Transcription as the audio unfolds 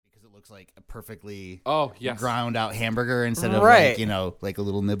looks like a perfectly ground out hamburger instead of like, you know, like a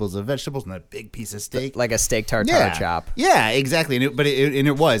little nibbles of vegetables and a big piece of steak, like a steak tartare chop. Yeah, exactly. And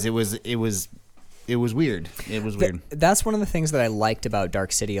it was weird. It was weird. That's one of the things that I liked about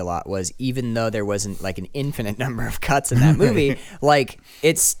Dark City a lot was even though there wasn't like an infinite number of cuts in that movie, like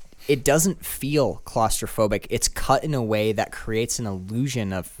it doesn't feel claustrophobic. It's cut in a way that creates an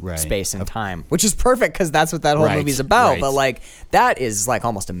illusion of space and time, which is perfect because that's what that whole movie's about. But like that is like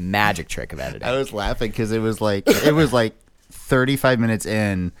almost a magic trick of editing. I was laughing because it was like 35 minutes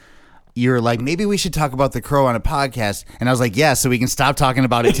in. You were like, maybe we should talk about The Crow on a podcast, and I was like, yeah, so we can stop talking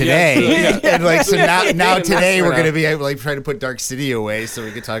about it today. And like, so now today we're gonna be like trying to put Dark City away so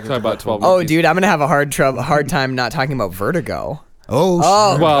we can talk about 12 movies. Oh, dude, I'm gonna have a hard time not talking about Vertigo. Oh,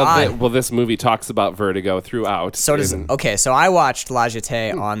 sure. Well, this movie talks about Vertigo throughout. So does okay. So I watched La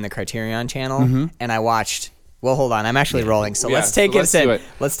Jetée on the Criterion channel, and I watched. Well, hold on, I'm actually rolling. So let's take it in.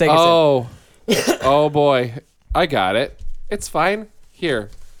 Let's take it in. Oh boy, I got it. It's fine. Here.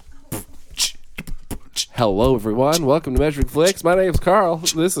 Hello, everyone. Welcome to Measuring Flicks. My name's Carl.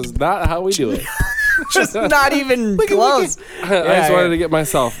 This is not how we do it. Just not even close. I just wanted to get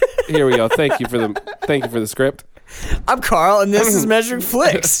myself. Here we go. Thank you for the script. I'm Carl, and this is Measuring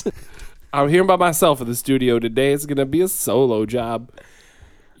Flicks. I'm here by myself in the studio today. It's gonna be a solo job.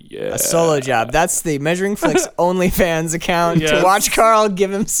 Yeah, a solo job. That's the Measuring Flicks OnlyFans account to watch Carl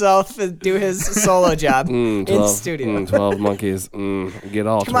give himself do his solo job in studio. 12 monkeys. Get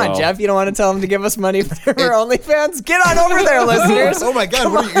all. Come 12. On, Jeff. You don't want to tell him to give us money for our OnlyFans? Get on over there, listeners. Oh my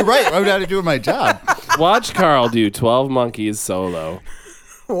God, you're right. I'm not doing my job. Watch Carl do 12 monkeys solo.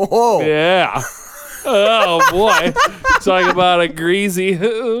 Whoa. Yeah. Oh boy. Talking about a greasy.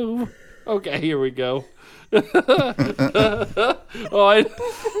 Okay, here we go.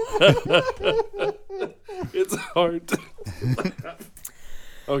 It's hard to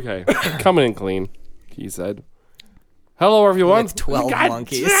Okay, coming in clean, he said. Hello, everyone. With 12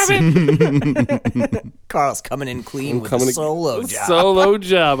 monkeys. Carl's coming in clean with a solo job. Solo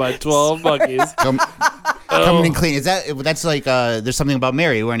job on 12 monkeys. Coming in clean. That's like there's something about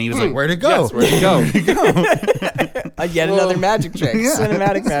Mary when he was like, where'd it go? Yes, where'd it go? Yet another magic trick.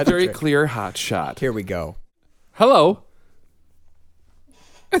 Cinematic magic Very trick. clear hot shot. Here we go. Hello.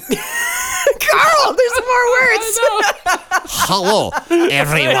 Carl, there's more words. Hello,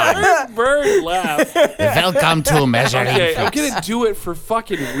 everyone. Bird laugh. Welcome to Measuring Flicks. I'm going to do it for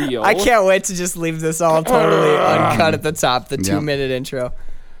fucking real. I can't wait to just leave this all totally uncut at the top, the 2-minute intro.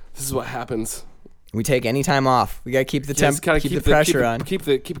 This is what happens. We take any time off. We got to keep the keep the pressure on. Keep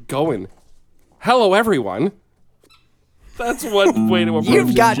it going. Hello, everyone. That's one way to approach it.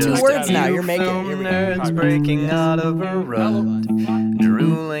 You've got 2 words now. You're making nerds breaking out of a rut,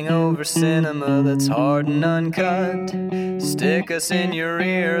 drooling over cinema that's hard and uncut. Stick us in your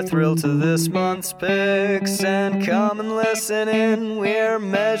ear, thrill to this month's picks, and come and listen in. We're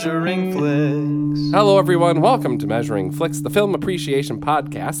Measuring Flicks. Hello, everyone. Welcome to Measuring Flicks, the film appreciation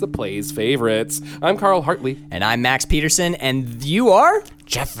podcast that plays favorites. I'm Carl Hartley. And I'm Max Peterson, and you are?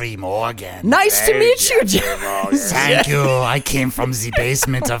 Jeffrey Morgan. Nice to meet you, Jeffrey. Thank you. I came from the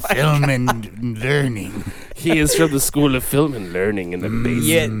basement of film and learning. He is from the School of Film and Learning in the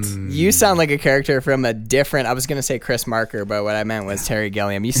basement. You sound like a character from a different, I was going to say Chris Marker, but what I meant was Terry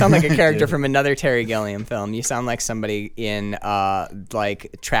Gilliam. You sound like a character from another Terry Gilliam film. You sound like somebody in,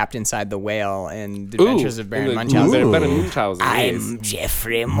 like, Trapped Inside the Whale and Adventures of Baron Munchausen. I'm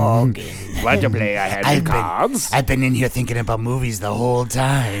Jeffrey Morgan. Want to play I had cards? I've been in here thinking about movies the whole time.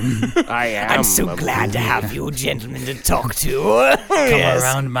 I am. I'm so glad to have you gentlemen to talk to. Come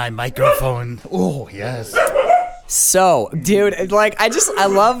around my microphone. Oh, yes. So, dude, like, I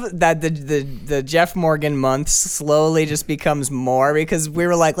love that the Jeff Morgan month slowly just becomes more because we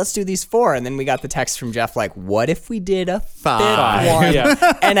were like, let's do these 4. And then we got the text from Jeff like, what if we did a 5th one?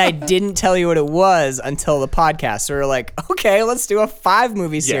 Yeah. And I didn't tell you what it was until the podcast. So we were like, okay, let's do a 5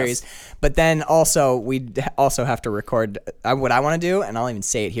 movie series. Yes. But then also, we also have to record what I want to do, and I'll even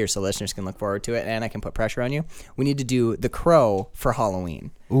say it here so listeners can look forward to it, and I can put pressure on you. We need to do The Crow for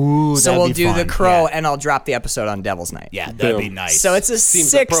Halloween. Ooh, so we'll do fun. The Crow, and I'll drop the episode on Devil's Night. Yeah, that'd be nice. So it's a Seems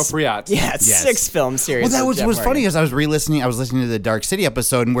 6 appropriate. Yeah, it's 6 film series. Well, that was funny as I was re-listening. I was listening to the Dark City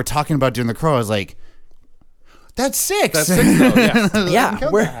episode, and we're talking about doing The Crow. I was like, that's 6. That's 6, though, yeah.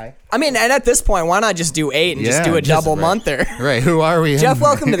 And at this point, why not just do 8 and just do a double monther? Right, who are we? Jeff,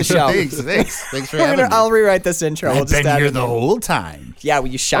 welcome to the show. Thanks for having me. I'll rewrite this intro. I've been here the whole time. Yeah, well,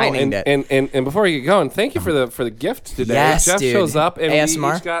 you shining it. And before you get going, thank you for the gift today. Yes, Jeff dude. shows up, and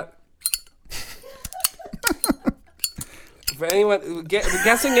ASMR? we each got... For anyone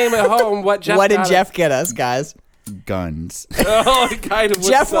guessing game at home, what Jeff What did got Jeff get us, guys? guns. Oh, it kind of.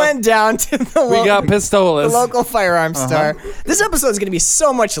 Jeff went down to We got the pistolas. local firearms store. This episode is going to be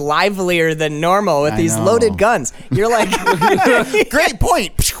so much livelier than normal with these know. loaded guns. You're like, Great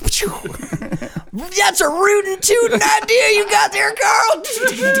point. that's a rootin' tootin' idea you got there, Carl.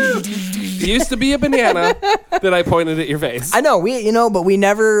 It used to be a banana that I pointed at your face. I know but we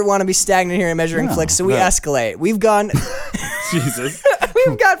never want to be stagnant here in measuring flicks, so we escalate. We've gone Jesus.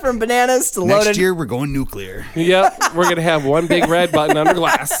 from bananas to Next loaded. year, we're going nuclear. Yep, we're gonna have one big red button under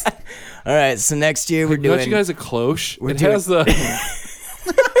glass. All right, so next year we're doing. Don't you guys a cloche? It doing- has the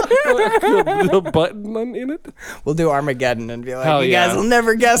the button in it. We'll do Armageddon and be like, Hell you yeah. guys will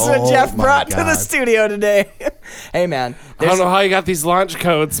never guess what Oh Jeff my brought to the God. studio today. Hey man, I don't know how you got these launch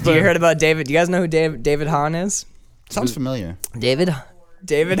codes, but you heard about David? Do you guys know who David Hahn is? Sounds familiar. David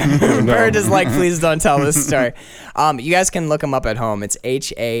Bird is like, please don't tell this story. You guys can look him up at home. It's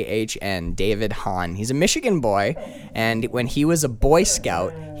Hahn, David Hahn. He's a Michigan boy, and when he was a Boy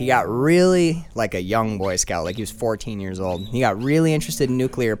Scout, he got really, like a young Boy Scout, like he was 14 years old. He got really interested in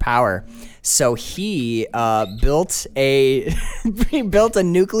nuclear power. So he built a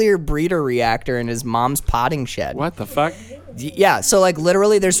nuclear breeder reactor in his mom's potting shed. what the fuck? Yeah, so like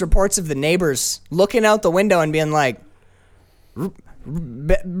literally there's reports of the neighbors looking out the window and being like,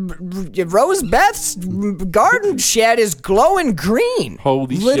 Rose Beth's garden shed is glowing green.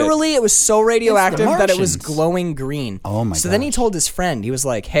 Holy shit. Literally, it was so radioactive that it was Martians. glowing green. Oh my So then he gosh. told his friend, he was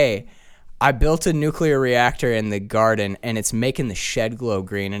like, hey, I built a nuclear reactor in the garden and it's making the shed glow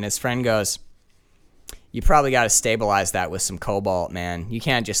green. And his friend goes, you probably got to stabilize that with some cobalt, man. You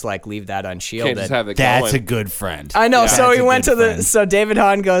can't just like leave that unshielded. Can't just have it That's going. a good friend. I know. Yeah. So That's he a went good to friend. So David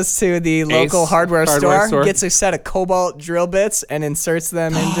Hahn goes to the local hardware store, gets a set of cobalt drill bits, and inserts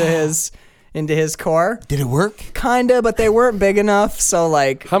them into his core. Did it work? Kinda, but they weren't big enough. So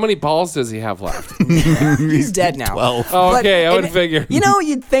like, How many balls does he have left? he's dead now. 12. Oh, But- okay, I would and, figure. You know,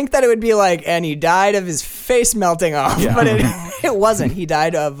 you'd think that it would be like, and he died of his face melting off, but it wasn't. He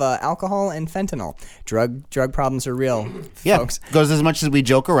died of alcohol and fentanyl. Drug problems are real, Yeah. folks. Goes as much as we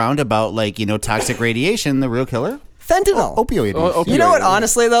joke around about, like, toxic radiation, the real killer. Fentanyl. Opioid. use. You know what? Opioid.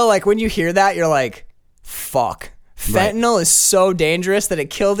 Honestly, though, like when you hear that, you're like, "Fuck." Fentanyl is so dangerous that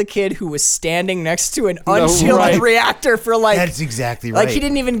it killed a kid who was standing next to an unshielded right. reactor for like. That's exactly right. Like he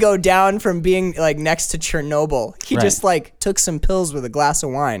didn't even go down from being like next to Chernobyl. He Right. just like took some pills with a glass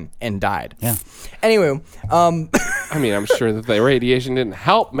of wine and died. Yeah. Anyway, I mean, I'm sure that the radiation didn't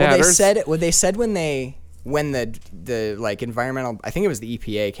help matters. they said when the like environmental, I think it was the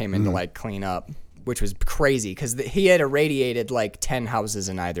EPA came in to like clean up, which was crazy because he had irradiated like 10 houses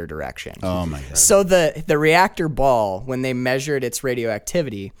in either direction. Oh my god. So the reactor ball, when they measured its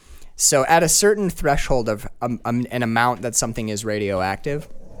radioactivity, so at a certain threshold of an amount that something is radioactive,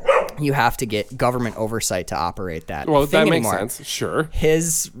 you have to get government oversight to operate that. Well, thing that makes anymore. sense. Sure.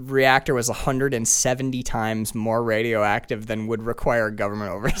 His reactor was 170 times more radioactive than would require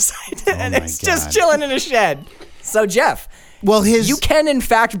government oversight. And my it's just God. chilling in a shed. So, Jeff, Well, you can, in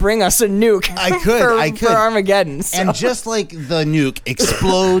fact, bring us a nuke I could. for Armageddon. So. And just like the nuke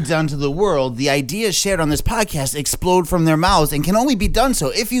explodes onto the world, the ideas shared on this podcast explode from their mouths and can only be done so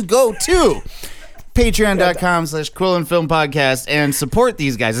if you go to patreon.com/Quill and Film Podcast and support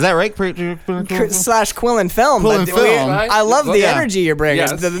these guys. Is that right? Slash Quill and Film. Quill and But Film. I love the Yeah. energy you're bringing.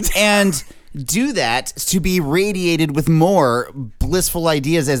 Yes. And do that to be radiated with more blissful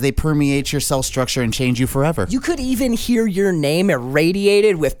ideas as they permeate your cell structure and change you forever. You could even hear your name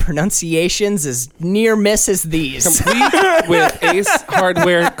irradiated with pronunciations as near miss as these. Complete with Ace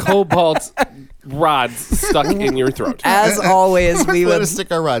Hardware cobalt rods stuck in your throat. As always, we Let would us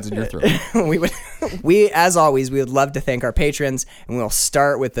stick our rods in your throat. as always, we would love to thank our patrons, and we'll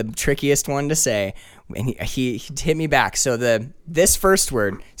start with the trickiest one to say. And he hit me back. So this first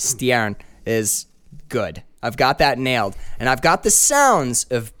word, stjärn, is good. I've got that nailed, and I've got the sounds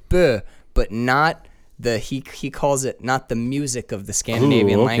of b, but not the he calls it not the music of the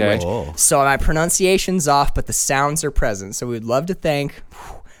Scandinavian Ooh, okay. language. Oh. So my pronunciation's off, but the sounds are present. So we'd love to thank.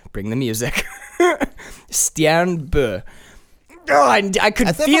 Bring the music. Stjärn b. Oh, I could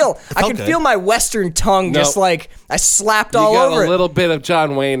I thought feel. it I felt could good. feel my Western tongue just No. like I slapped You all got over a it. little bit of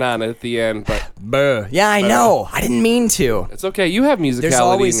John Wayne on it at the end, but Yeah, I know. I didn't mean to. it's okay. You have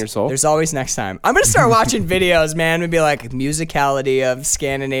musicality in your soul. There's always next time. I'm gonna start watching videos, man, and be like musicality of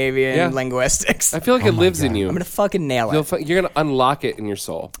Scandinavian Yeah. linguistics. I feel like it lives in you. I'm gonna fucking nail it. You're gonna unlock it in your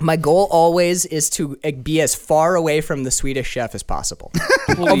soul. My goal always is to be as far away from the Swedish Chef as possible.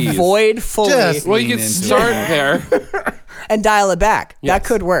 Please. Avoid fully Just Well, you lean can into start it. there. and dial it back. Yes. That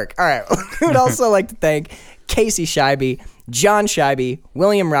could work. All right. We would also like to thank Casey Scheibe, John Scheibe,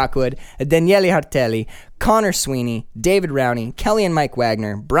 William Rockwood, Daniele Hartelli, Connor Sweeney, David Rowney, Kelly and Mike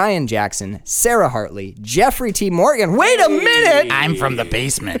Wagner, Brian Jackson, Sarah Hartley, Jeffrey T. Morgan. Wait a minute! I'm from the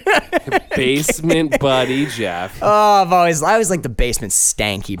basement. Basement buddy Jeff. Oh, I always like the basement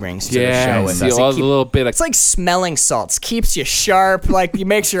stank he brings to the show with us. A little bit of It's like smelling salts. Keeps you sharp. Like, it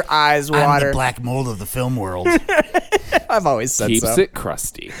makes your eyes water. I'm the black mold of the film world. I've always said keeps so. it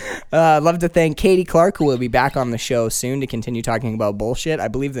crusty. I'd love to thank Katie Clark, who will be back on the show soon to continue talking about bullshit. I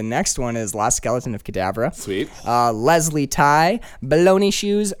believe the next one is Last Skeleton of Cadavra. Sweet. Leslie Ty, Baloney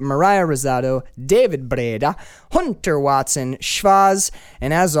Shoes, Mariah Rosado, David Breda, Hunter Watson, Schwaz,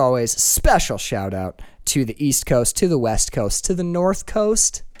 and as always, special shout out to the East Coast, to the West Coast, to the North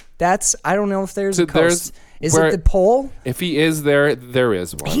Coast. I don't know if there's a coast. Is it the pole? If he is there, there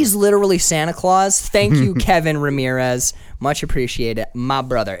is one. He's literally Santa Claus. Thank you, Kevin Ramirez. Much appreciated, my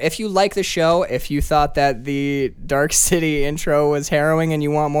brother. If you like the show, if you thought that the Dark City intro was harrowing and you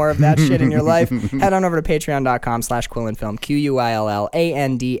want more of that shit in your life, head on over to patreon.com/QuillenFilm,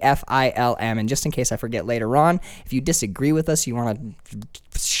 QUILLANDFILM. And just in case I forget later on, if you disagree with us, you want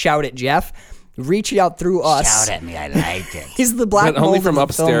to shout at Jeff, reach out through us. Shout at me, I like it. He's the black but only mold from of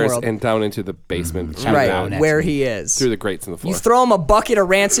the film upstairs world. and down into the basement. Right, where he is. Through the grates in the floor. You throw him a bucket of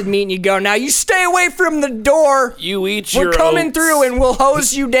rancid meat and you go, now you stay away from the door. You eat We're your coming oats. through and we'll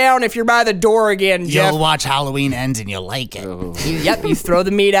hose you down if you're by the door again, Jeff. You'll watch Halloween Ends and you'll like it. You throw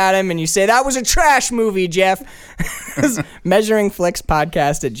the meat at him and you say, that was a trash movie, Jeff.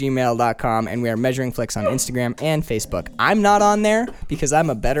 measuringflixpodcast@gmail.com, and we are Measuring Flix on Instagram and Facebook. I'm not on there because I'm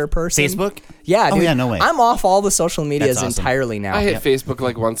a better person. Facebook? Yeah, dude. Oh, yeah, no way. I'm off all the social medias That's awesome. entirely now. I hit Facebook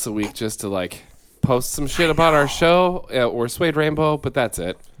like once a week just to like post some shit about our show or Suede Rainbow, but that's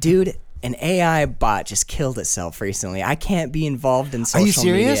it. Dude, an AI bot just killed itself recently. I can't be involved in social you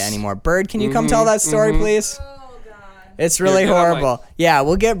serious? media anymore. Bird, can you come tell that story, please? Oh, God. It's really Here, get on horrible. mic. Yeah,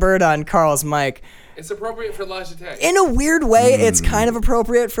 we'll get Bird on Carl's mic. It's appropriate for La Jetée. In a weird way, it's kind of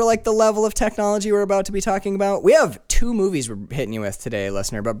appropriate for like the level of technology we're about to be talking about. We have 2 movies we're hitting you with today,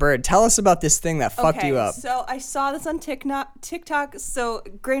 listener. But Bird, tell us about this thing that fucked you up. So I saw this on TikTok. So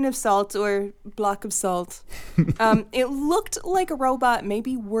grain of salt or block of salt. It looked like a robot,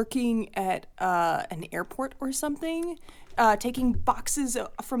 maybe working at an airport or something. Taking boxes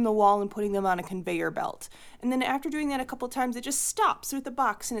from the wall and putting them on a conveyor belt. And then after doing that a couple times, it just stops with the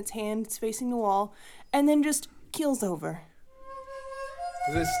box in its hand, it's facing the wall, and then just keels over.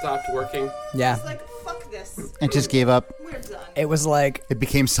 This stopped working. Yeah. It's like, fuck this. It just gave up. We're done. It was like, It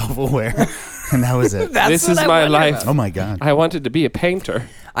became self-aware, and that was it. This is my life. Oh my god. I wanted to be a painter.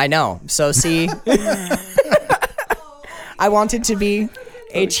 I know. So see, I wanted to be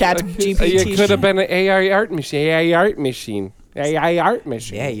a chat GPT. You could have been an AI art machine. AI art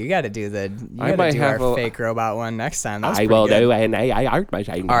machine. Yeah, you got to do I might our have a- fake robot one next time. That was I pretty will good. do an AI art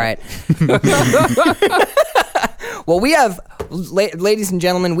machine. All right. Well, we have, ladies and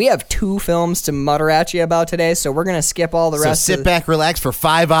gentlemen, we have 2 films to mutter at you about today, so we're going to skip all the So rest. sit back, relax for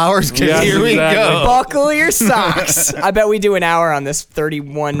 5 hours, because Yes, here we exactly. go. Buckle your socks. I bet we do an hour on this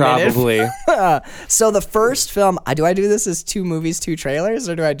 31 minute. Probably. So the first film, do I do this as 2 movies, 2 trailers,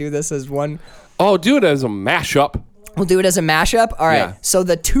 or do I do this as one? Oh, do it as a mashup. We'll do it as a mashup. All right. Yeah. So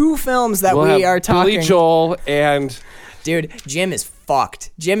the 2 films that We'll we have are talking. Billy Joel and Dude, Jim is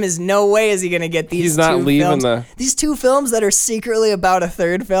fucked. Jim is no way is he gonna get these. He's not 2 leaving films. the- These 2 films that are secretly about a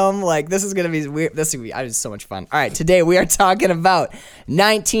 3rd film. Like, this is gonna be weird. This is gonna be. It's so much fun. All right, today we are talking about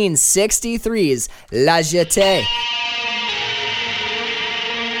 1963's La Jetée.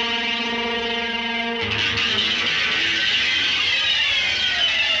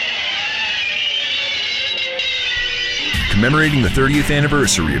 Commemorating the 30th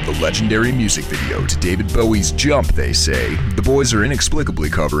anniversary of the legendary music video to David Bowie's Jump, they say, the boys are inexplicably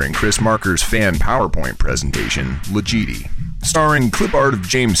covering Chris Marker's fan PowerPoint presentation, La Jetée. Starring clip art of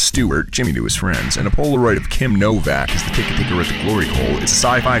James Stewart, Jimmy to his friends, and a Polaroid of Kim Novak as the ticker at the glory hole, it's a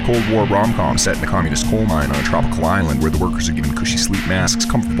sci-fi Cold War rom-com set in a communist coal mine on a tropical island where the workers are given cushy sleep masks,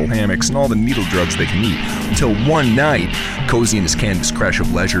 comfortable hammocks, and all the needle drugs they can eat, until one night, cozy in his canvas crash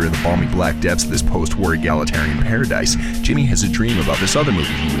of leisure in the balmy black depths of this post-war egalitarian paradise, Jimmy has a dream about this other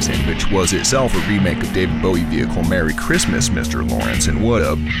movie he was in, which was itself a remake of David Bowie vehicle Merry Christmas, Mr. Lawrence, and what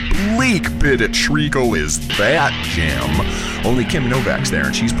a bleak bit of treacle is that, Jim? Only Kim Novak's there,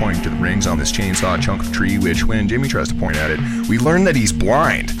 and she's pointing to the rings on this chainsaw chunk of tree, which, when Jimmy tries to point at it, we learn that he's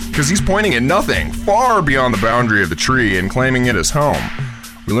blind, because he's pointing at nothing, far beyond the boundary of the tree, and claiming it as home.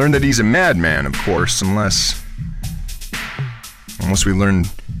 We learn that he's a madman, of course, unless we learn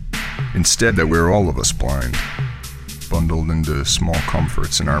instead that we're all of us blind, bundled into small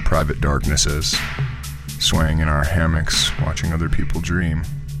comforts in our private darknesses, swaying in our hammocks, watching other people dream.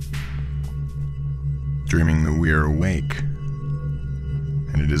 dreaming that we are awake.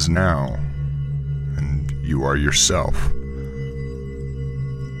 And it is now. And you are yourself.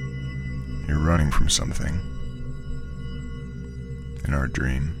 You're running from something. In our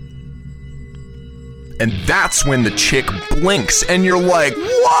dream. And that's when the chick blinks and you're like,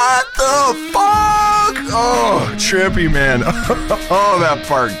 what the fuck? Oh, trippy, man. Oh, that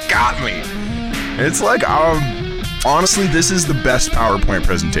part got me. It's like, honestly, this is the best PowerPoint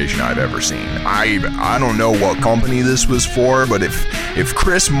presentation I've ever seen. I don't know what company this was for, but if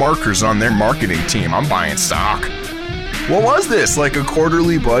Chris Marker's on their marketing team, I'm buying stock. What was this, like a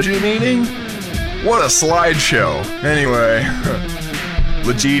quarterly budget meeting? What a slideshow. Anyway,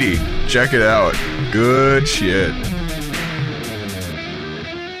 Jetée, check it out. Good shit.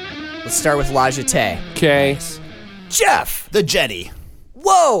 Let's start with La Jetée. Okay. Jeff! The Jetée.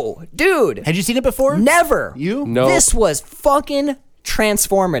 Whoa, dude! Had you seen it before? Never. You? No. This was fucking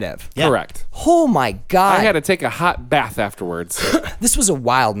transformative. Yeah. Correct. Oh my god! I had to take a hot bath afterwards. This was a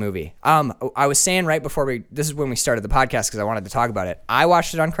wild movie. I was saying right before this is when we started the podcast because I wanted to talk about it. I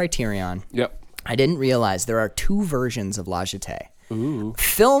watched it on Criterion. Yep. I didn't realize there are two versions of La Jetée. Ooh.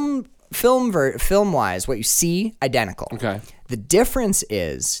 Film-wise, what you see, identical. Okay. The difference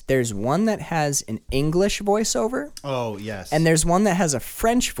is there's one that has an English voiceover. Oh, yes. And there's one that has a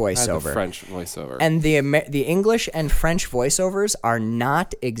French voiceover. The French voiceover. And the English and French voiceovers are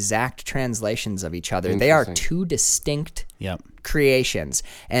not exact translations of each other. They are two distinct creations.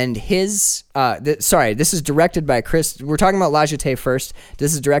 And his this is directed by Chris. We're talking about La Jetée first.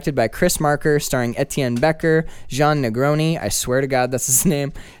 This is directed by Chris Marker, starring Etienne Becker, Jean Negroni, I swear to God that's his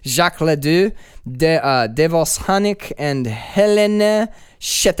name, Jacques Ledoux, Devos Hanik, and Helene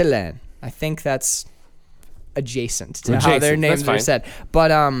Chatelain. I think that's adjacent to how their names are said. But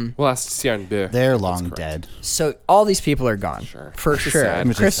well, that's they're long dead. So all these people are gone for sure.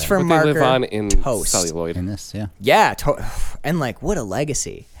 Sad. Christopher But Marker they live on in toast. celluloid. In this, yeah. Yeah, and like what a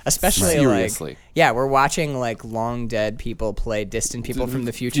legacy. Especially Seriously. like we're watching like long dead people play distant people from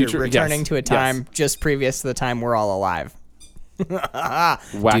the future returning to a time just previous to the time we're all alive.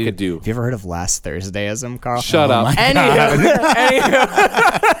 Wackadoo. Dude, have you ever heard of Last Thursdayism, Carl? Shut up. Anywho.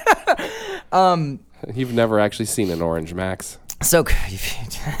 You've never actually seen an Orange Max. So go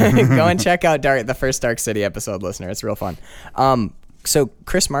and check out the first Dark City episode, listener. It's real fun. So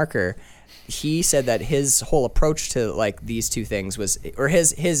Chris Marker, he said that his whole approach to like these two things was, or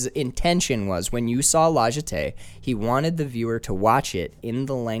his intention was, when you saw La Jetée, he wanted the viewer to watch it in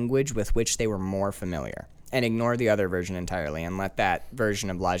the language with which they were more familiar, and ignore the other version entirely and let that version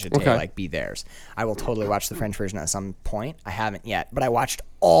of La Jetée like be theirs. I will totally watch the French version at some point. I haven't yet, but I watched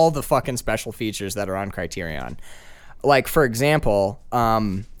all the fucking special features that are on Criterion. Like, for example,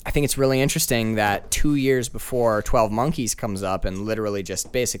 I think it's really interesting that 2 years before 12 Monkeys comes up and literally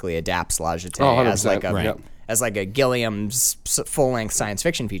just basically adapts La Jetée as like a Gilliam's full-length science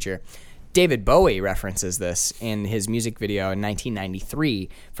fiction feature, David Bowie references this in his music video in 1993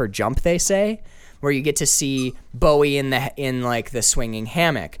 for Jump, They Say, where you get to see Bowie in like the swinging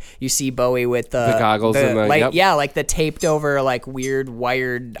hammock. You see Bowie with the goggles and the like, like the taped over like weird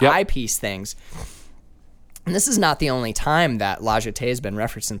wired eyepiece things. And this is not the only time that La Jetée has been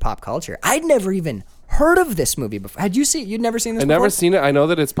referenced in pop culture. I'd never even heard of this movie before. Had you seen? You'd never seen this before? I've never seen it. I know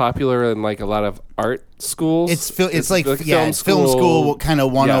that it's popular in like a lot of art schools. It's like film school kind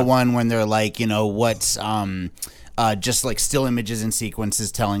of 101 when they're like, what's just like still images and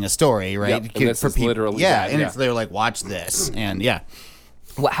sequences telling a story, right? Yep. And this is literally that, and they're like, watch this, and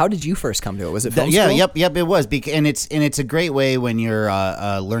How did you first come to it? Was it film school? Yep, it was. And it's a great way when you're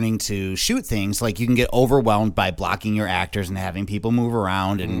learning to shoot things. Like, you can get overwhelmed by blocking your actors and having people move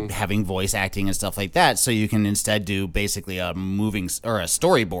around and having voice acting and stuff like that. So you can instead do basically a moving or a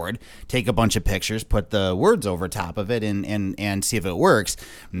storyboard, take a bunch of pictures, put the words over top of it, and see if it works.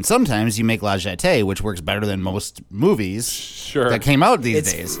 And sometimes you make La Jetée, which works better than most movies that came out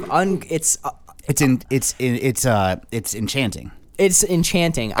these days. It's enchanting. It's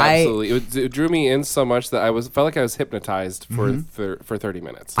enchanting. Absolutely. It drew me in so much that I felt like I was hypnotized for 30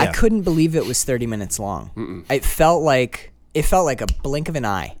 minutes. I couldn't believe it was 30 minutes long. It felt like a blink of an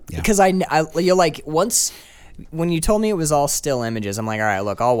eye. Because you're like, once when you told me it was all still images, I'm like, all right,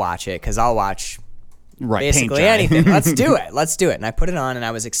 look, I'll watch it because I'll watch basically anything. Let's do it. And I put it on, and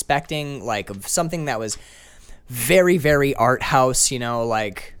I was expecting like something that was very, very art house.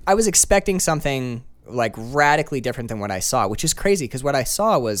 Like I was expecting something like radically different than what I saw, which is crazy because what I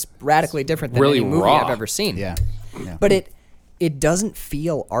saw was radically different than any movie I've ever seen. Yeah. But it doesn't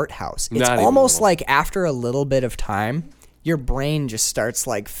feel art house. It's almost like after a little bit of time, your brain just starts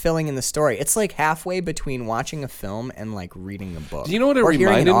like filling in the story. It's like halfway between watching a film and like reading a book. Do you know what it or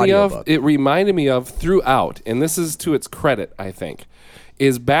hearing reminded an me of? audiobook. It reminded me of throughout, and this is to its credit, I think,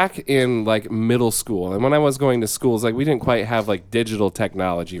 is back in like middle school. And when I was going to schools, like we didn't quite have like digital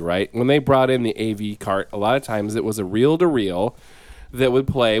technology, right? When they brought in the AV cart, a lot of times it was a reel-to-reel that would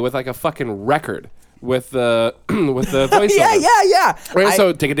play with like a fucking record with the voiceover. yeah. Right,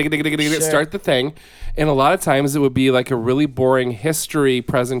 so start the thing, and a lot of times it would be like a really boring history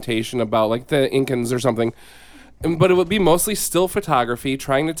presentation about like the Incans or something, but it would be mostly still photography,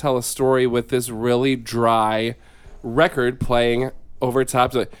 trying to tell a story with this really dry record playing over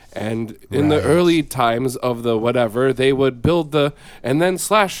top. And in the early times of the whatever, they would build and then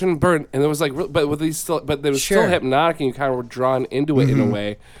slash and burn, and it was like, but with these still, but it was still hypnotic, and you kind of were drawn into it in a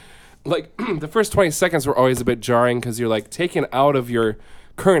way. Like the first 20 seconds were always a bit jarring because you're like taken out of your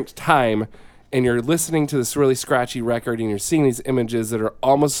current time and you're listening to this really scratchy record and you're seeing these images that are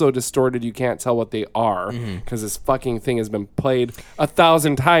almost so distorted you can't tell what they are because this fucking thing has been played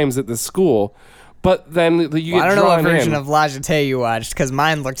 1,000 times at the school. But then you get I don't know what drawn version in. of La Jetée you watched because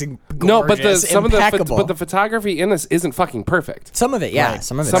mine looked gorgeous, No, but impeccable. but the photography in this isn't fucking perfect. Some of it, yeah.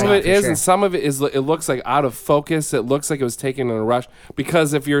 Some of it is, and some of it is. It looks like out of focus. It looks like it was taken in a rush.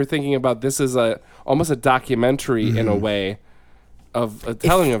 Because if you're thinking about this as almost a documentary in a way of a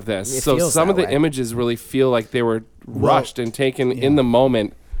telling of this, so some of the images really feel like they were rushed and taken in the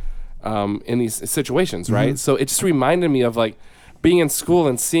moment in these situations, right? So it just reminded me of like being in school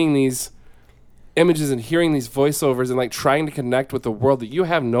and seeing these images and hearing these voiceovers and like trying to connect with the world that you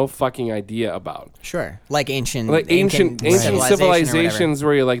have no fucking idea about. Sure. Like ancient civilizations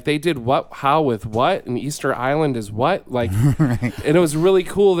where you're like, they did what, how, with what, and Easter Island is what, like, and it was really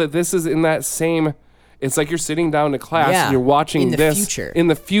cool that this is in that same. It's like you're sitting down to class and you're watching this in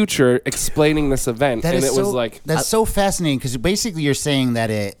the future, explaining this event, and it was like that's so fascinating because basically you're saying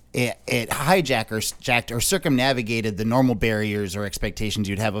that it hijacked or circumnavigated the normal barriers or expectations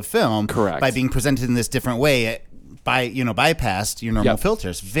you'd have of film, correct, by being presented in this different way, bypassed your normal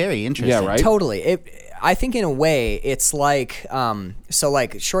filters. Very interesting. Yeah, right. Totally. I think in a way it's like so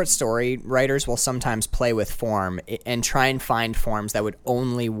like short story writers will sometimes play with form and try and find forms that would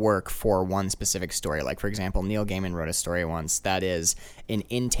only work for one specific story. Like for example, Neil Gaiman wrote a story once that is an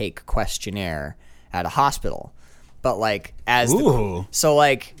intake questionnaire at a hospital. But like so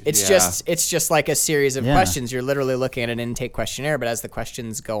like it's just like a series of questions. You're literally looking at an intake questionnaire, but as the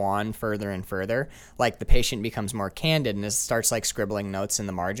questions go on further and further, like the patient becomes more candid and starts like scribbling notes in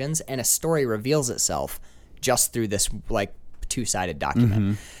the margins, and a story reveals itself just through this like 2-sided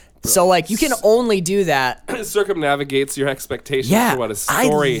document. So like you can only do that. It circumnavigates your expectations for what a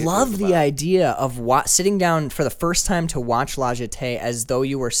story is. I love the idea of sitting down for the first time to watch La Jetée as though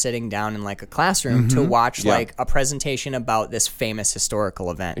you were sitting down in like a classroom to watch like a presentation about this famous historical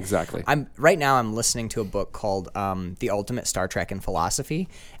event. Exactly. Right now I'm listening to a book called The Ultimate Star Trek in Philosophy,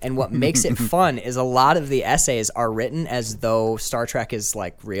 and what makes it fun is a lot of the essays are written as though Star Trek is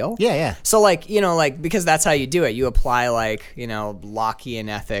like real. Yeah. So like, like because that's how you do it. You apply like, Lockean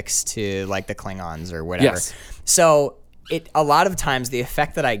ethics to like the Klingons or whatever. Yes. So a lot of times the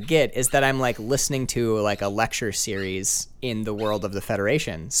effect that I get is that I'm like listening to like a lecture series in the world of the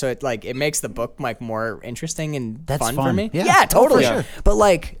Federation. So it makes the book like more interesting and fun for me. Yeah, totally. Oh, for sure. But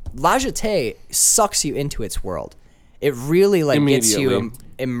like La Jetée sucks you into its world. It really like gets you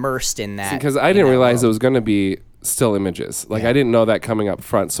immersed in that. Because I didn't realize it was going to be still images. Like I didn't know that coming up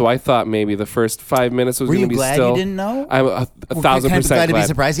front. So I thought maybe the first 5 minutes was going to be still. Were you glad you didn't know? I'm a 1,000% glad to be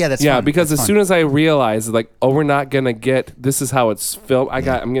surprised. Yeah, that's fun. Because as soon as I realized like, we're not going to get, this is how it's filmed.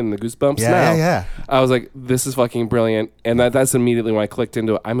 I'm getting the goosebumps now. Yeah. I was like, this is fucking brilliant. And that's immediately when I clicked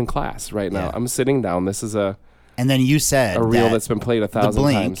into it. I'm in class right now. I'm sitting down. This is and then you said a reel that's been played 1,000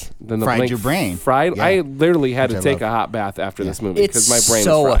 times. Then the fried your brain. Yeah. I literally had to take a hot bath after this movie because my brain was fried. It's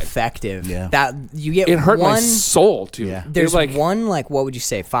so effective. Yeah. That you get it hurt my soul too. Yeah. There's like what would you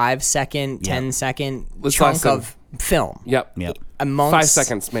say, 5 second, 10-second chunk of film. Yep. Amongst 5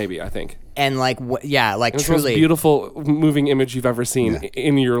 seconds maybe, I think. And like it's truly the most beautiful moving image you've ever seen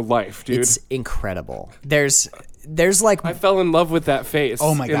in your life, dude. It's incredible. There's like I fell in love with that face.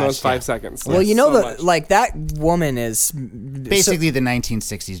 Oh my gosh, in those 5 seconds. Well, much. That woman is basically the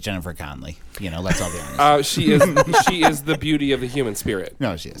 1960s Jennifer Connelly. Let's all be honest. She is the beauty of the human spirit.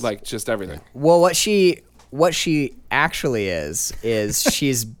 No, she is. Like just everything. Well, what she actually is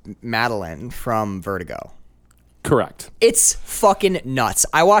she's Madeline from Vertigo. Correct. It's fucking nuts.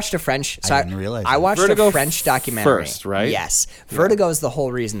 I watched a French. So I didn't realize I that. watched Vertigo a French documentary first, right? Yes, Vertigo is the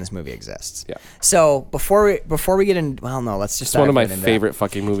whole reason this movie exists. Yeah. So before we get in, well, no, let's just. It's one of my dive right into favorite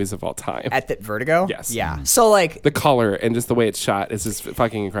fucking movies of all time. At the Vertigo. Yes. Yeah. So like, The color and just the way it's shot is just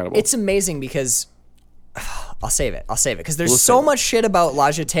fucking incredible. it's amazing because I'll save it because there's We'll so save it. much shit about La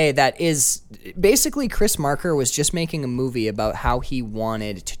Jetée that is basically Chris Marker was just making a movie about how he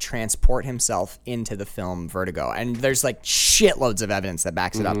wanted to transport himself into the film Vertigo, and there's like shitloads of evidence that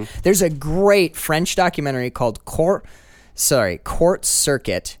backs it up. There's a great French documentary called Court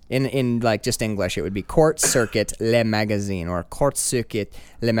Circuit. In like just English, it would be Court Circuit Le Magazine or Court Circuit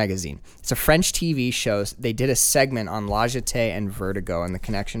Le Magazine. It's a French TV show. They did a segment on La Jetée and Vertigo and the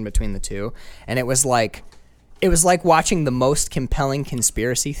connection between the two, and it was like watching the most compelling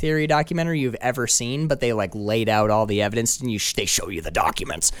conspiracy theory documentary you've ever seen, but they like laid out all the evidence and they show you the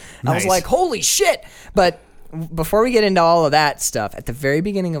documents. I was like, holy shit! But before we get into all of that stuff, at the very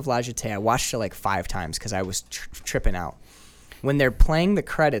beginning of La Jetée, I watched it like 5 times because I was tripping out. When they're playing the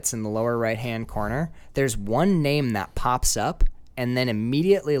credits in the lower right-hand corner, there's one name that pops up and then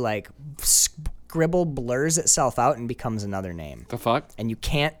immediately like scribble blurs itself out and becomes another name. The fuck? And you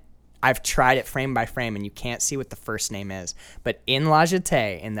can't. I've tried it frame by frame, and you can't see what the first name is. But in La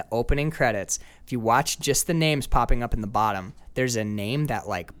Jetée, in the opening credits, if you watch just the names popping up in the bottom, there's a name that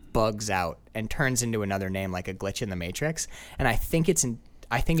like bugs out and turns into another name, like a glitch in the Matrix. And I think it's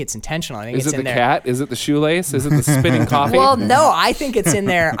intentional. I think Is it's it in the there. cat? Is it the shoelace? Is it the spitting coffee? Well, no, I think it's in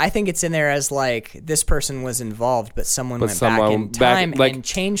there. I think it's in there as like this person was involved, but someone went back in time and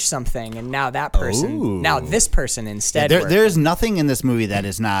changed something, and now that person, now this person instead. There's nothing in this movie that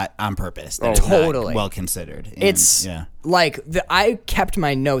is not on purpose. That is not totally well considered. And, It's like I kept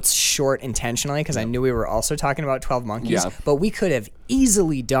my notes short intentionally because I knew we were also talking about 12 Monkeys, Yeah. but we could have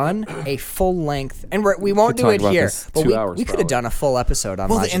easily done a full length, and we won't Could do talk it about here, this but 2 hours we could have probably. done a full episode on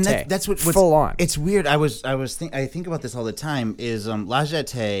La and Jetée. that's what's full on. It's weird. I think about this all the time. Is La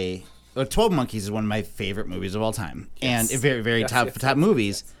Jetée, 12 Monkeys is one of my favorite movies of all time, and very very top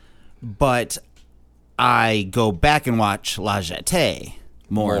movies. But I go back and watch La Jetée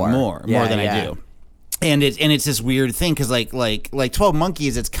more and more than I do, and it's this weird thing because like 12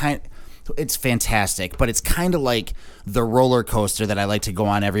 Monkeys, it's fantastic, but it's kind of like the roller coaster that I like to go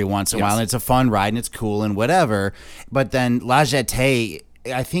on every once in a while, and it's a fun ride and it's cool and whatever. But then La Jetée,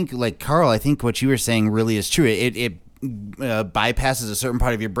 I think, like Carl, I think what you were saying really is true. It bypasses a certain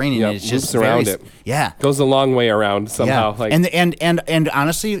part of your brain, and it's just around it. Yeah, Goes a long way around somehow. Like, and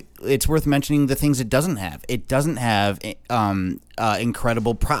honestly, it's worth mentioning the things it doesn't have. It doesn't have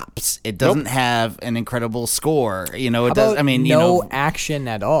incredible props. It doesn't have an incredible score. It does. I mean, no action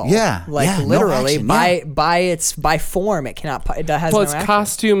at all. Yeah, like no literally action, by form, it cannot. It has well, no it's action.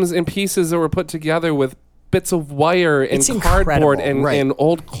 costumes and pieces that were put together with bits of wire and It's cardboard incredible. and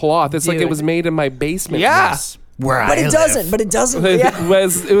old cloth. It's like it Dude. was made in my basement. Yeah. where But I it live. doesn't. But it doesn't. It Yeah.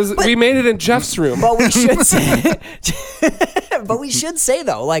 was. We made it in Jeff's room. But we should say. But we should say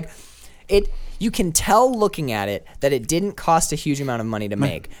though, like it. You can tell looking at it that it didn't cost a huge amount of money to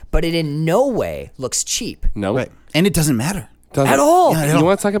make, but it in no way looks cheap No, Right, and it doesn't matter. Doesn't. at all. Yeah, You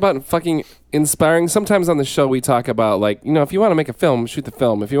want to talk about fucking inspiring? Sometimes on the show we talk about like, if you want to make a film, shoot the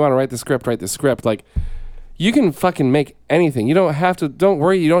film. If you want to write the script. Like, you can fucking make anything. You don't have to. Don't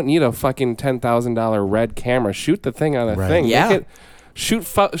worry. You don't need a fucking $10,000 red camera. Shoot the thing on a thing. Yeah. Make it. Shoot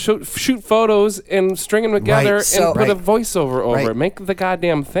photos and string them together Right. and put a Right. voiceover over Right. it. Make the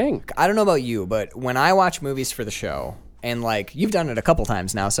goddamn thing. I don't know about you, but when I watch movies for the show, and like you've done it a couple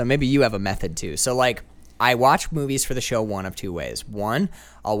times now, so maybe you have a method too. So like I watch movies for the show one of two ways. One,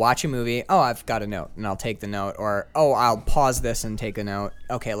 I'll watch a movie, oh, I've got a note, and I'll take the note, or oh, I'll pause this and take a note.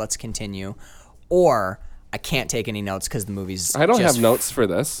 Okay, let's continue. Or I can't take any notes because the movie's I don't just have notes for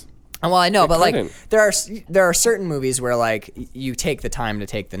this. Well, I know, but like couldn't. there are certain movies where like you take the time to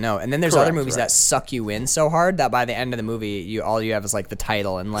take the note, and then there's other Correct, movies right. that suck you in so hard that by the end of the movie, all you have is like the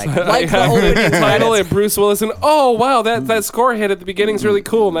title and like the opening Title credits. and Bruce Willis and oh wow that score hit at the beginning's really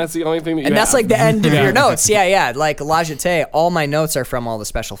cool, and that's the only thing that you And that's have. like the end of your notes. Yeah. Like La Jetée, all my notes are from all the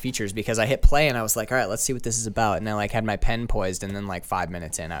special features because I hit play and I was like, all right, let's see what this is about. And I like had my pen poised, and then like 5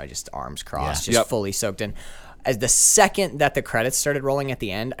 minutes in, I was just arms crossed, just Yep. fully soaked in. As the second that the credits started rolling at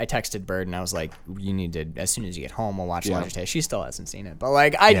the end, I texted Bird and I was like, you need to, as soon as you get home, we'll watch La Jetée. She still hasn't seen it. But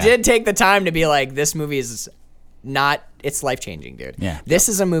like, I did take the time to be like, this movie is not it's life changing, dude. Yeah. This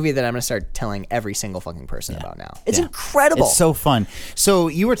is a movie that I'm gonna start telling every single fucking person about now. It's incredible. It's so fun. So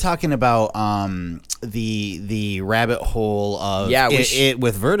you were talking about the rabbit hole of it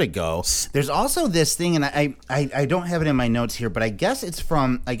with Vertigo. There's also this thing, and I don't have it in my notes here, but I guess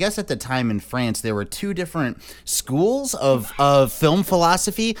at the time in France there were two different schools of film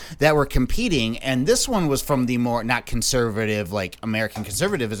philosophy that were competing, and this one was from the more not conservative like American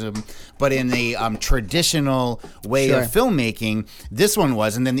conservatism, but in the traditional way of filmmaking. This one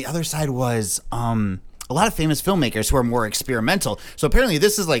was, and then the other side was a lot of famous filmmakers who are more experimental. So apparently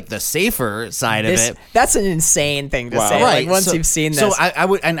this is like the safer side of it. That's an insane thing to say. Right. Like once you've seen this. So I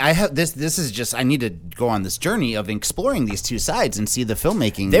would, and I have this is just, I need to go on this journey of exploring these two sides and see the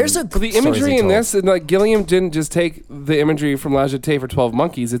filmmaking. There's the imagery in this, and like Gilliam didn't just take the imagery from La Jetée for 12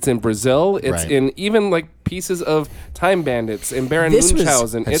 Monkeys. It's in Brazil. It's in even like pieces of Time Bandits and Baron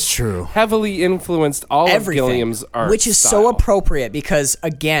Munchausen. That's it's true. Heavily influenced all everything, of Gilliam's art, which is style. so appropriate because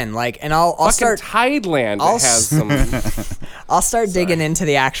again, like, and I'll start. Tideland has some. I'll start digging into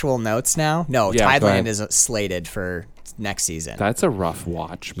the actual notes now. No, Yeah, go ahead. Tideland is slated for next season. That's a rough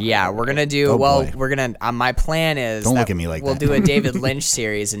watch. Yeah, we're gonna do boy. we're gonna. My plan is Don't that look at me like we'll that. do a David Lynch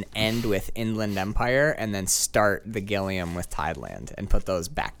series and end with Inland Empire, and then start the Gilliam with Tideland and put those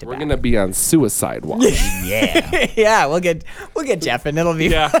back to We're back. gonna be on Suicide Watch. yeah. Yeah, we'll get Jeff and it'll be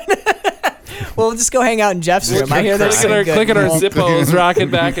Yeah. fun. We'll just go hang out in Jeff's room. I hear there's some good. Clicking our Zippos, rocking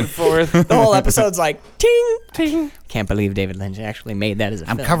back and forth. The whole episode's like ting. Ting. Can't believe David Lynch actually made that as a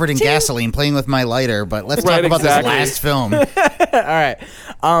I'm film. covered in gasoline playing with my lighter, but let's Right, talk about exactly. this last film. All right.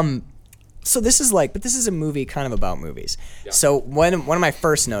 So this is a movie kind of about movies. Yeah. So one of my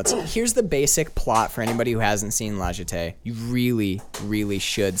first notes, here's the basic plot for anybody who hasn't seen La Jetée. You really, really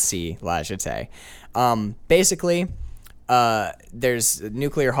should see La Jetée. Basically, there's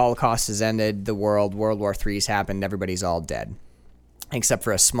nuclear holocaust has ended the world. World War III's happened. Everybody's all dead, except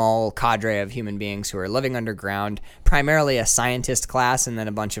for a small cadre of human beings who are living underground, primarily a scientist class and then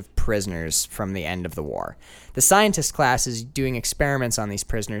a bunch of prisoners from the end of the war. The scientist class is doing experiments on these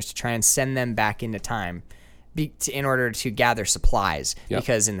prisoners to try and send them back into time in order to gather supplies,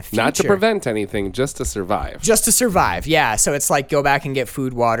 because in the future... Not to prevent anything, just to survive. Just to survive, yeah. So it's like go back and get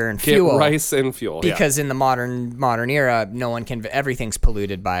food, water, and Get fuel. rice and fuel, Because in the modern era, no one can... Everything's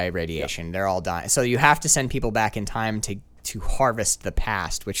polluted by radiation. Yep. They're all dying. So you have to send people back in time to harvest the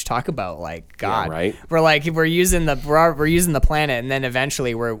past, which talk about like God. Yeah, right. We're using the planet, and then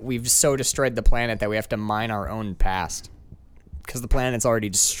eventually we've so destroyed the planet that we have to mine our own past because the planet's already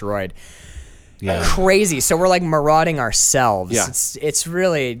destroyed. Yeah. Crazy. So we're like marauding ourselves. Yeah. It's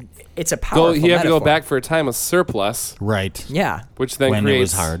really a powerful You have to go metaphor. back for a time of surplus. Right. Yeah. Which then When creates... it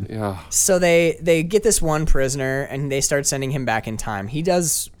was hard. Yeah. So they get this one prisoner and they start sending him back in time. He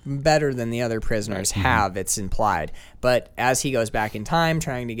does better than the other prisoners have, it's implied. But as he goes back in time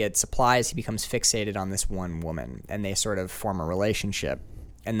trying to get supplies, he becomes fixated on this one woman and they sort of form a relationship.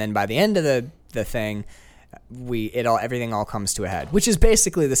 And then by the end of the thing, everything all comes to a head, which is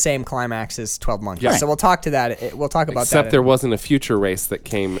basically the same climax as 12 Monkeys. Yeah. So we'll talk about that. Except there wasn't a future race that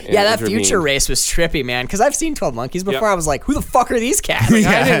came. Yeah, that future race was trippy, man. Because I've seen 12 Monkeys before. I was like, who the fuck are these cats?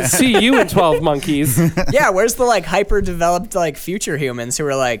 I didn't see you in 12 Monkeys. Yeah, where's the like hyper developed like future humans who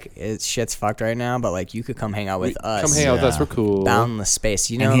are like, shit's fucked right now, but like you could come hang out with us. Come hang out with us. We're cool. Boundless space.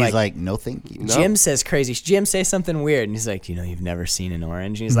 You know, And he's like, no, thank you. Jim says crazy. Jim says something weird, and he's like, you've never seen an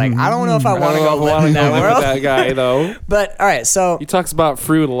orange. And he's like, I don't know if I want to go live in that world. With that guy though. But all right, so He talks about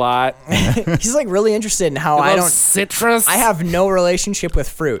fruit a lot. he's like really interested in how I don't. Citrus. I have no relationship with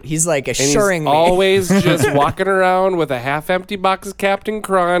fruit. He's like And assuring he's me. always just walking around with a half-empty box of Captain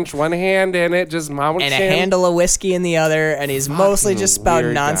Crunch, one hand in it, just mouthing and a handle of whiskey in the other, and he's mostly just spouting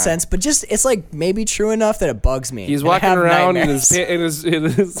weird guy. nonsense. But just it's like maybe true enough that it bugs me. He's and I walking have around in nightmares.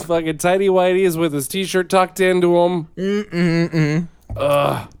 his fucking tighty whities with his t-shirt tucked into him.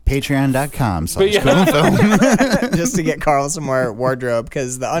 Patreon.com/coolfilm. just to get Carl some more wardrobe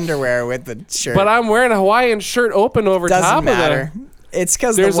because the underwear with the shirt But I'm wearing a Hawaiian shirt open over doesn't top matter. of it. It's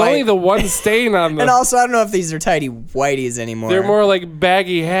because There's only the one stain on the. and also I don't know if these are tidy whities anymore. They're more like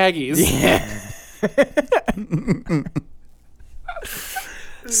baggy haggies.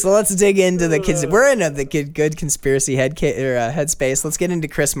 So let's dig into the kids. We're in the good conspiracy headspace. Let's get into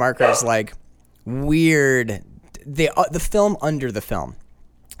Chris Marker's like weird the film under the film.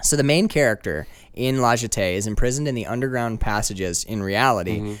 So the main character in La Jetée is imprisoned in the underground passages in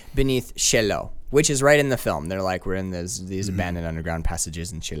reality beneath Chaillot, which is right in the film. They're like, we're in these abandoned underground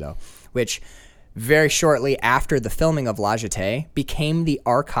passages in Chaillot, which very shortly after the filming of La Jetée became the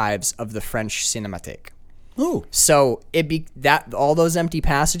archives of the French Cinémathèque. Ooh. So all those empty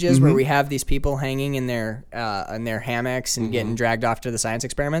passages where we have these people hanging in their hammocks and getting dragged off to the science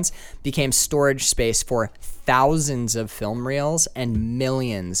experiments became storage space for thousands of film reels and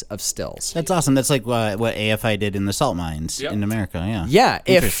millions of stills. That's awesome. That's like what AFI did in the salt mines in America. Yeah. Yeah.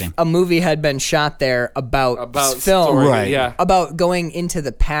 If a movie had been shot there about film, story, right? About going into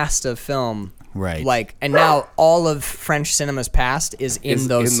the past of film. Right. Like, and now all of French cinema's past is in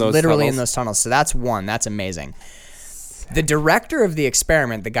those literally tunnels. in those tunnels. So that's amazing. The director of the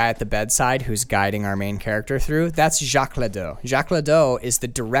experiment, the guy at the bedside who's guiding our main character through, that's Jacques Ledoux. Jacques Ledoux is the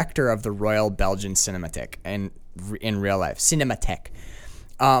director of the Royal Belgian Cinematheque in real life. Cinematheque.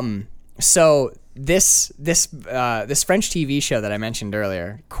 So this French TV show that I mentioned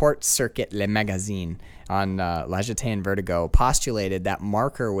earlier, Court Circuit Le Magazine, on La Jetée and Vertigo, postulated that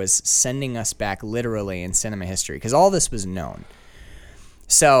Marker was sending us back literally in cinema history, because all this was known.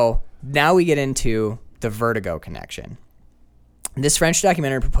 So now we get into the Vertigo connection. This French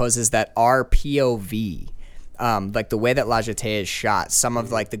documentary proposes that our POV, like the way that La Jetée is shot, some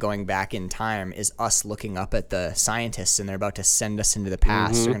of like the going back in time is us looking up at the scientists and they're about to send us into the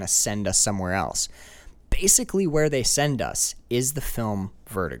past. They're going to send us somewhere else. Basically where they send us is the film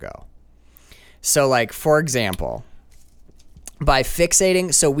Vertigo. So, like, for example, by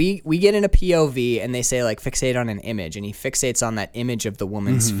fixating, so we get in a POV and they say, like, fixate on an image, and he fixates on that image of the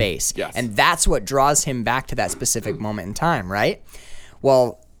woman's face. Yes. And that's what draws him back to that specific moment in time, right?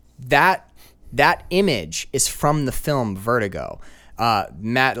 Well, that image is from the film Vertigo.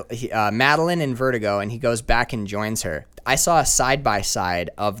 Madeline in Vertigo, and he goes back and joins her. I saw a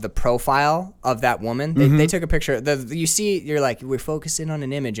side-by-side of the profile of that woman. They took a picture. You're like, we're focusing on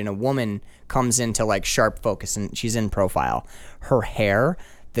an image, and a woman comes into like sharp focus, and she's in profile. Her hair,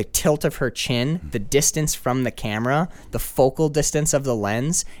 the tilt of her chin, the distance from the camera, the focal distance of the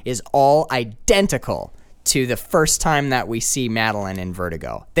lens is all identical to the first time that we see Madeline in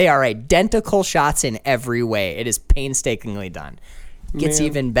Vertigo. They are identical shots in every way. It is painstakingly done. Gets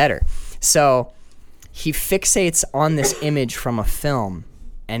even better. So he fixates on this image from a film,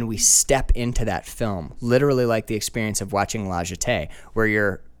 and we step into that film, literally like the experience of watching La Jetée, where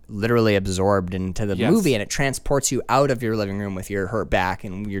you're literally absorbed into the movie, and it transports you out of your living room with your hurt back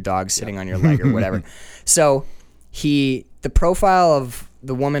and your dog sitting on your leg or whatever. So the profile of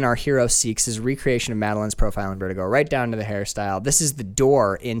the woman our hero seeks is recreation of Madeline's profile in Vertigo, right down to the hairstyle. This is the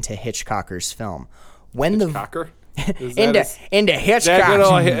door into Hitchcocker's film. Hitchcocker? Into Hitchcock. That good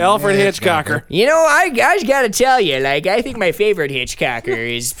old Alfred Hitchcocker. You know, I gotta tell you, like, I think my favorite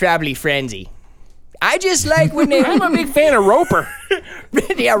Hitchcocker is probably Frenzy. I just like when they... I'm a big fan of Roper.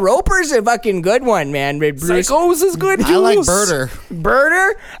 Yeah, Roper's a fucking good one, man. But Bruce, Psychos is good too. I like Birder.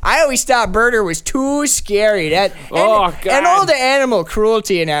 Birder? I always thought Birder was too scary. God. And all the animal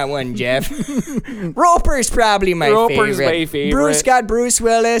cruelty in that one, Jeff. Roper's probably my Roper's favorite. my favorite. Bruce got Bruce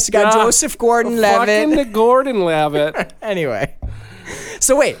Willis, got Joseph Gordon-Levitt. Fucking the Gordon-Levitt. Anyway.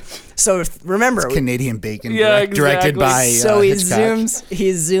 So wait. So remember, Canadian Bacon, Yeah, directed by so he Hitchcock.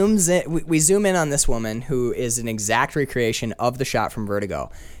 zooms in. We zoom in on this woman who is an exact recreation of the shot from Vertigo.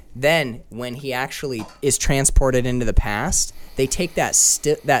 Then when he actually is transported into the past, they take that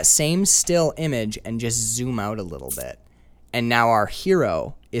same still image and just zoom out a little bit. And now our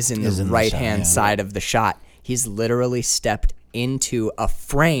hero is in the right-hand side of the shot. He's literally stepped into a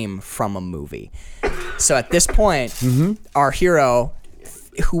frame from a movie. So at this point, our hero,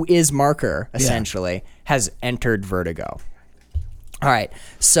 who is Marker, essentially, has entered Vertigo. All right,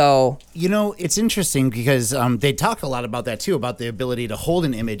 so... You know, it's interesting because they talk a lot about that, too, about the ability to hold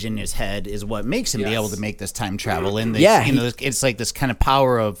an image in his head is what makes him be able to make this time travel. And it's like this kind of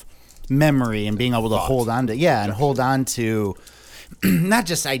power of memory and being able to hold on to... Yeah, and hold on to... not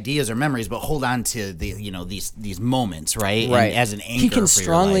just ideas or memories, but hold on to these moments, right? Right. And as an anchor he can for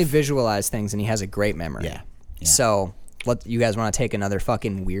strongly your life. visualize things, and he has a great memory. Yeah. So, you guys want to take another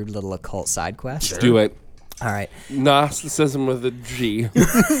fucking weird little occult side quest? Do it. All right. Gnosticism with a G.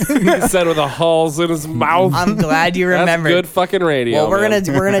 He said with a Halls in his mouth. I'm glad you remembered. That's good fucking radio. Well, we're man.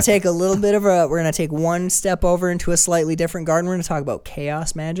 gonna take a little bit of we're gonna take one step over into a slightly different garden. We're gonna talk about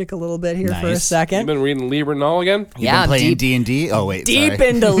chaos magic a little bit here for a Nice. You second. been reading Liber Null again? You've been playing D&D? Oh, wait, Deep sorry.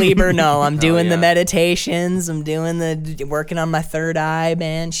 into Liber Null. I'm doing the yeah. meditations. I'm doing working on my third eye,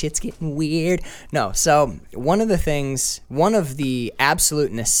 man. Shit's getting weird. No, so one of the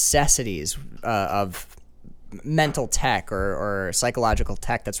absolute necessities of mental tech or psychological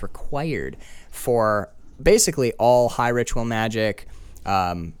tech that's required for basically all high ritual magic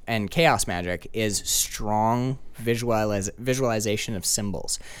and chaos magic is strong visualization of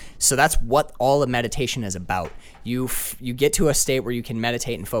symbols. So that's what all of meditation is about. You get to a state where you can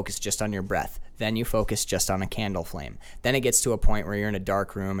meditate and focus just on your breath. Then you focus just on a candle flame. Then it gets to a point where you're in a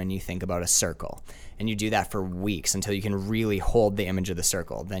dark room and you think about a circle. And you do that for weeks until you can really hold the image of the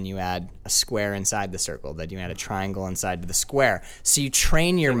circle. Then you add a square inside the circle. Then you add a triangle inside the square. So you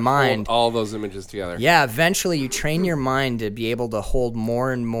train your mind. Hold all those images together. Yeah, eventually you train your mind to be able to hold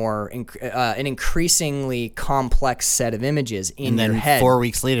more and more, an increasingly complex set of images in your head. 4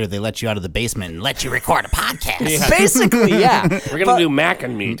 weeks later, they let you out of the basement and let you record a podcast. Basically, yeah. We're going to do mac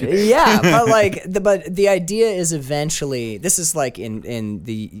and meat. Yeah, but the idea is eventually, this is like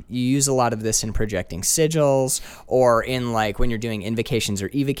you use a lot of this in projecting sigils, or in like when you're doing invocations or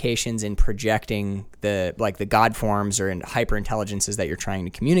evocations, in projecting the god forms or in hyper intelligences that you're trying to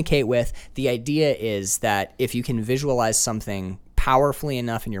communicate with. The idea is that if you can visualize something powerfully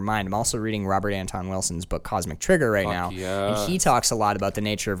enough in your mind. I'm also reading Robert Anton Wilson's book Cosmic Trigger right now, and he talks a lot about the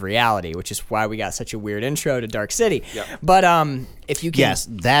nature of reality, which is why we got such a weird intro to Dark City. Yep. But if you can, yes,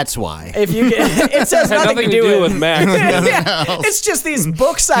 that's why. If you can, it says nothing to do with Max. Yeah, it's just these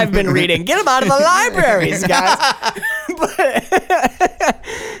books I've been reading. Get them out of the libraries, guys.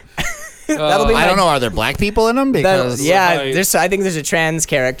 That'll be I don't know. Are there black people in them? Because I think there's a trans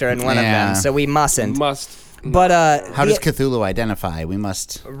character in one of them, so we mustn't. But how does Cthulhu identify? We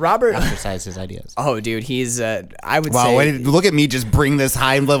must exercise his ideas. Oh, dude, he's I would wow, say. Look at me just bring this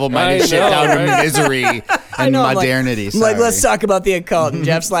high level minded shit down to misery and modernity. Like, let's talk about the occult. And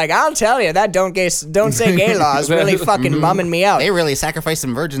Jeff's like, I'll tell you that don't say gay law is really fucking bumming me out. They really sacrificed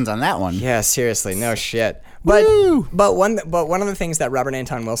some virgins on that one. Yeah, seriously, no shit. But one of the things that Robert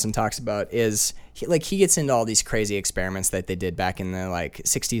Anton Wilson talks about is he gets into all these crazy experiments that they did back in the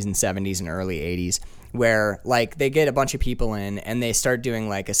 60s and 70s and early 80s, where they get a bunch of people in and they start doing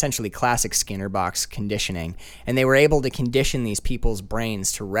essentially classic Skinner box conditioning, and they were able to condition these people's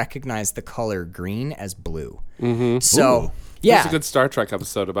brains to recognize the color green as blue. Mm-hmm. So. Ooh. Yeah. There's a good Star Trek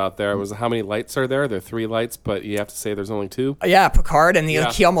episode about there. It was how many lights are there? There are 3 lights, but you have to say there's only 2. Yeah, Picard, and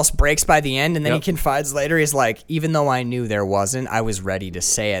he almost breaks by the end, and then he confides later, he's like, even though I knew there wasn't, I was ready to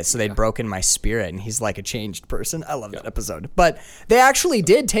say it, so they'd broken my spirit, and he's like a changed person. I love that episode. But they actually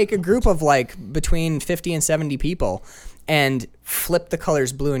did take a group of between 50 and 70 people and flip the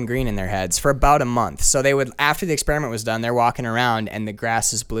colors blue and green in their heads for about a month. So they would, after the experiment was done, they're walking around, and the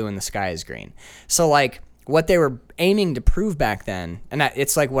grass is blue and the sky is green. So what they were aiming to prove back then, and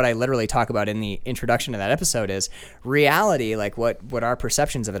it's what I literally talk about in the introduction to that episode, is reality, what our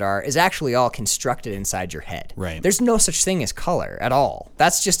perceptions of it are, is actually all constructed inside your head. Right. There's no such thing as color at all.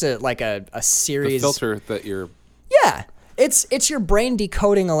 That's just a series. The filter that you're... Yeah. It's your brain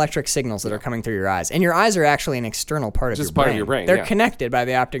decoding electric signals that are coming through your eyes. And your eyes are actually an external part of your brain. Just part of your brain, They're connected by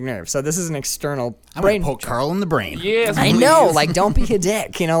the optic nerve. So this is an external I'm brain. I'm going to poke Carl in the brain. Yes, I know. Don't be a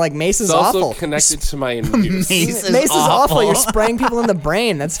dick. Mace is it's also awful. Connected to my induce. Mace is awful. You're spraying people in the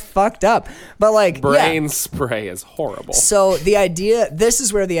brain. That's fucked up. But brain spray is horrible. So this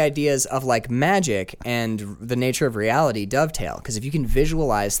is where the ideas of magic and the nature of reality dovetail. Because if you can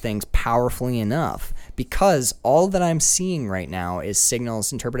visualize things powerfully enough, because all that I'm seeing right now is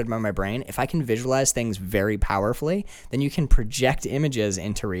signals interpreted by my brain. If I can visualize things very powerfully, then you can project images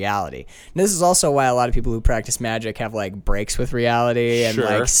into reality. And this is also why a lot of people who practice magic have breaks with reality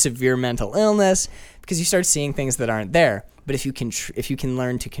and severe mental illness, because you start seeing things that aren't there. But if you can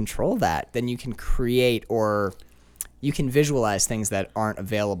learn to control that, then you can create or you can visualize things that aren't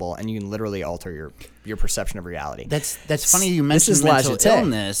available, and you can literally alter your perception of reality. That's funny you mentioned mental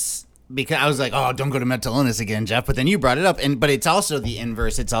illness. Because I was like, oh, don't go to mental illness again, Jeff. But then you brought it up, but it's also the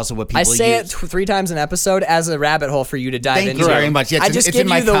inverse. It's also what people use. I say it 3 times an episode as a rabbit hole for you to dive into. Thank you very much. Yeah, I just give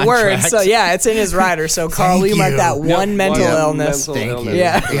you the words, so it's in his rider. So Carl, will you mark that one mental illness? Thank you.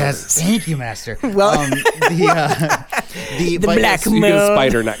 Yeah. Yes, thank you, Master. Well, the black moon. You get a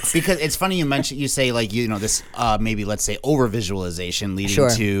spider next. Because it's funny you say this maybe let's say over visualization leading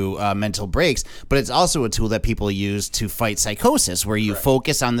to mental breaks, but it's also a tool that people use to fight psychosis, where you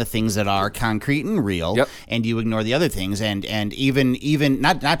focus on the things that are concrete and real, and you ignore the other things, and even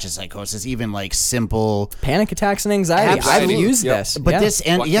not just psychosis, even simple panic attacks and anxiety. I've used this, but this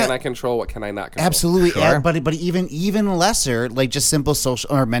and what can I control? What can I not control? Absolutely, but even lesser, just simple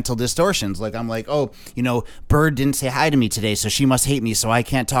social or mental distortions. I'm oh, Bird didn't say hi to me today, so she must hate me, so I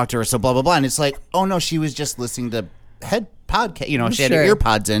can't talk to her, so blah blah blah, and it's oh no, she was just listening to head podcast, she had her ear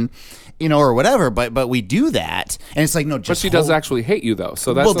pods in. Or whatever, but we do that, and it's no. Just but she does actually hate you, though,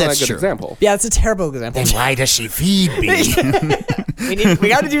 so that's not a good example. Yeah, it's a terrible example. Then why does she feed me? we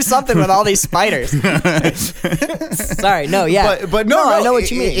got to do something with all these spiders. Sorry, no, yeah, but no, I know what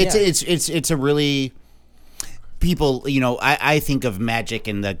you mean. It's a really. people, I think of magic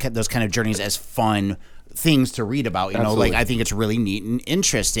and those kind of journeys as fun things to read about. Absolutely. I think it's really neat and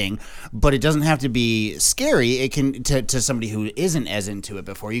interesting, but it doesn't have to be scary. It can to somebody who isn't as into it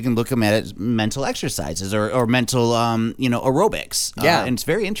before. You can look them at it as mental exercises or mental aerobics. Yeah. And it's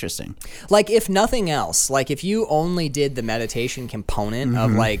very interesting. Like, if nothing else, like if you only did the meditation component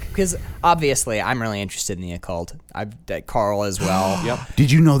of because obviously I'm really interested in the occult. Carl as well. Yep.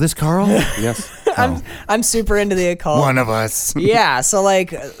 Did you know this, Carl? Yes. I'm super into the occult. One of us. Yeah,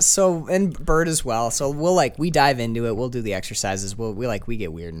 and Bird as well. So we dive into it. We'll do the exercises. We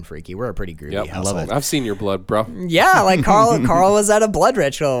get weird and freaky. We're a pretty groovy Yep. household. love it. I've seen your blood, bro. Yeah, like Carl was at a blood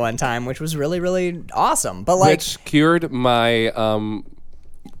ritual one time, which was really, really awesome. But Which cured my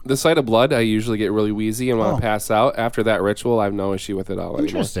the sight of blood. I usually get really wheezy and want to pass out. After that ritual, I have no issue with it all anymore.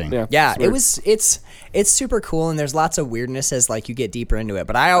 Interesting. yeah, it's weird. it's super cool, and there's lots of weirdness as you get deeper into it.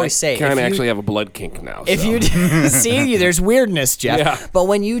 But I always say, kind of actually have a blood kink now. if so. you see, there's weirdness, Jeff. Yeah. But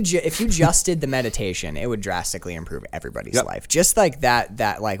when if you just did the meditation, it would drastically improve everybody's life. Just like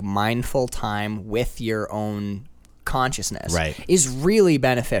that like mindful time with your own consciousness is really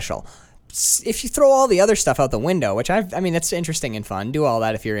beneficial. If you throw all the other stuff out the window, which I mean, it's interesting and fun. Do all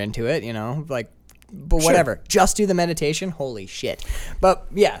that if you're into it, but whatever. Just do the meditation. Holy shit. But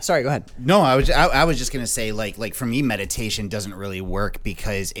yeah, sorry, go ahead. No, I was just gonna say like for me, meditation doesn't really work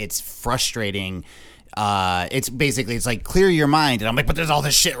because it's frustrating. It's like clear your mind, and I'm like, but there's all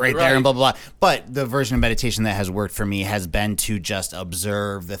this shit right there, and blah blah blah. But the version of meditation that has worked for me has been to just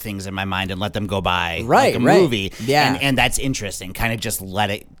observe the things in my mind and let them go by, like a movie. Yeah, and that's interesting. Kind of just let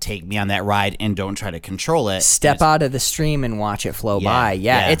it take me on that ride and don't try to control it. Step out of the stream and watch it flow by.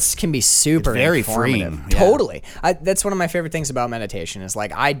 Yeah, it can be super very informative. freeing. Yeah. Totally. That's one of my favorite things about meditation is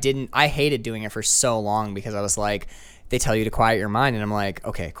I hated doing it for so long because I was like, they tell you to quiet your mind, and I'm like,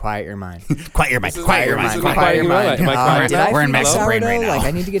 okay, quiet your mind. Quiet your mind. Quiet your mind. Quiet your mind. Am I quiet Did now? I We're in feed Max's brain right sourdough? now.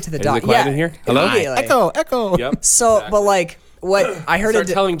 I need to get to the Is it doc. quiet in here? Hello? Immediately. Echo. Yep. So, but what I heard Start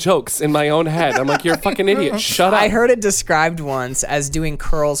telling jokes in my own head. I'm like, you're a fucking idiot. Shut up. I heard it described once as doing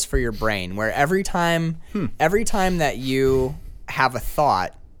curls for your brain, where every time that you have a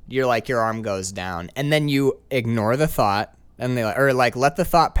thought, you're like your arm goes down, and then you ignore the thought. And let the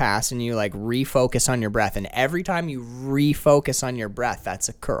thought pass, and you refocus on your breath. And every time you refocus on your breath, that's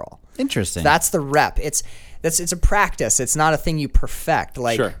a curl. Interesting. That's the rep. It's a practice. It's not a thing you perfect.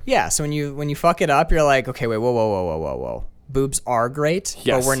 Sure. Yeah. So when you fuck it up, you're like, okay, wait, whoa. Boobs are great,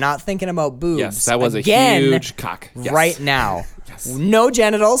 Yes. but we're not thinking about boobs. Yes, that was again, a huge cock. Yes. right now. No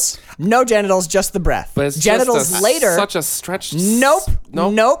genitals, just the breath. But it's genitals just later. Such a stretched. Nope.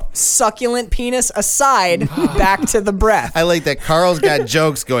 Succulent penis aside, back to the breath. I like that Carl's got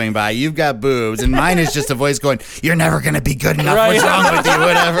jokes going by. You've got boobs, and mine is just a voice going, "You're never gonna be good enough. Right. What's wrong with you?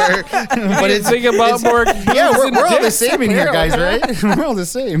 Whatever." But it's Think about more. yeah, we're all the dicks. same in here, guys, right? We're all the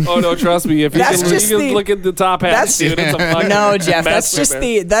same. Oh no, trust me. If you That's can, just you can the- look at the top half, that's- dude. It's a fucking No, Jeff, mess that's in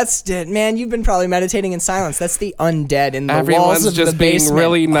just there. man, you've been probably meditating in silence. That's the undead in the walls Everyone's of just the being basement.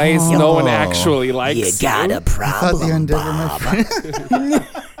 really nice. No one actually likes You got a I thought the problem, undead were my friend.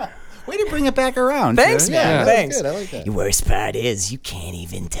 Way to bring it back around. Thanks, Joe. man. Yeah, Thanks. That's good. I like that. The worst part is you can't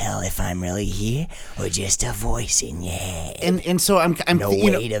even tell if I'm really here or just a voice in your head. And so I'm No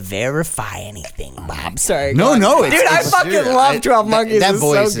you know, way to verify anything, Bob. Sorry. No, go on. it's, dude, I it's fucking true. love 12 Monkeys. That It's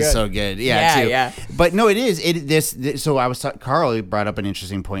voice so is good. so good. Yeah, Too. yeah. But no, it is. So I was Carl brought up an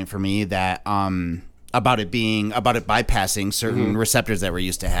interesting point for me that about it bypassing certain receptors that we're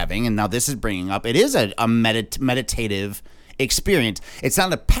used to having, and now this is bringing up. It is a meditative experience. It's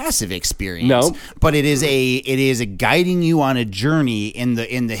not a passive experience. No. But it is a guiding you on a journey in the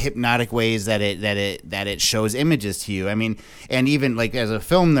hypnotic ways that it shows images to you. I mean, and even as a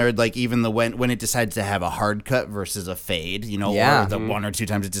film nerd, even when it decides to have a hard cut versus a fade, or the one or two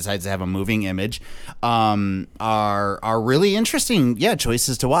times it decides to have a moving image, are really interesting,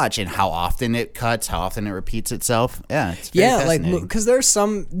 choices to watch, and how often it cuts, how often it repeats itself. Yeah, it's very fascinating. because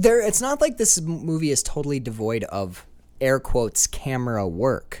it's not like this movie is totally devoid of air quotes camera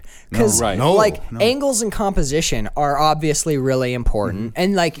work, because angles and composition are obviously really important,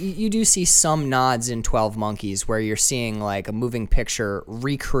 and you do see some nods in 12 Monkeys where you're seeing a moving picture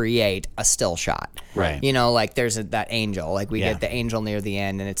recreate a still shot, right? There's that angel, we get the angel near the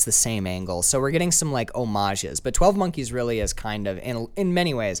end and it's the same angle, so we're getting some homages, but 12 Monkeys really is kind of in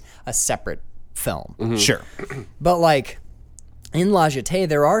many ways a separate film. Sure. But in La Jetée,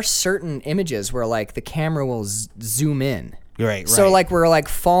 there are certain images where the camera will zoom in. Right. So we're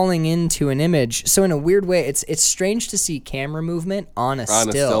falling into an image. So in a weird way, it's strange to see camera movement on a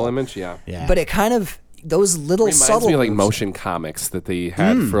still image. Yeah. But it kind of those little Reminds subtle me of like moves. motion comics that they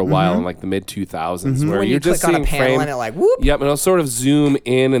had for a while in like the mid 2000s, where When you're you just click on a seeing panel frame. and it like whoop. Yep, and it'll sort of zoom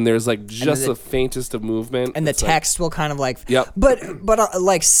in, and there's like just the- the faintest of movement, And the It's like- text will kind of like, Yep. But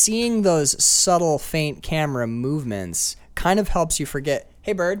like seeing those subtle, faint camera movements kind of helps you forget.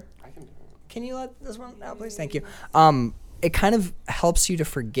 Hey, bird, can you let this one out, please? Thank you. It kind of helps you to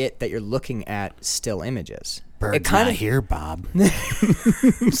forget that you're looking at still images. Bird's it kind not of here, Bob.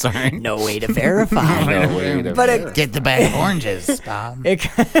 Sorry. no way to verify. No way to- But it, Get the bag of oranges, Bob.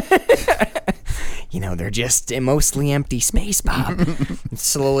 they're just mostly empty space, Bob. It's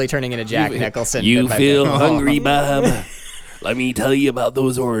slowly turning into Jack Nicholson. You bit by feel bit. hungry, Bob? Let me tell you about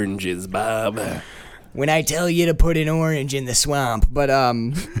those oranges, Bob. When I tell you to put an orange in the swamp. But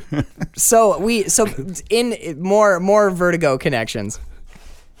so in more Vertigo connections.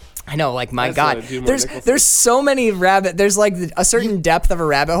 I know, like, my That's God, what I do more there's so many there's like a certain depth of a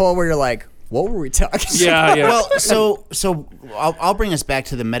rabbit hole where you're like, what were we talking about? Yeah. Well, so I'll bring us back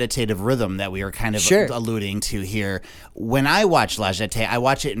to the meditative rhythm that we were kind of Sure. alluding to here. When I watch La Jetée, I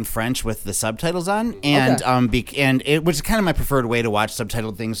watch it in French with the subtitles on, and and it was kind of my preferred way to watch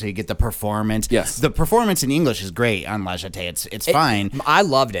subtitled things, so you get the performance. Yes. The performance in English is great on La Jetée. It's fine. I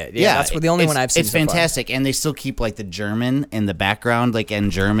loved it. Yeah, that's the only one I've seen. It's so far. fantastic, and they still keep like the German in the background, like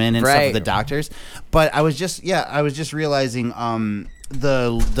in German and stuff Right. with the doctors. But I was just realizing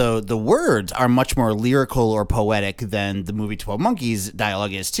the words are much more lyrical or poetic than the movie 12 Monkeys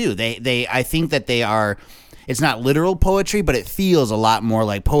dialogue is too. I think that they are. It's not literal poetry, but it feels a lot more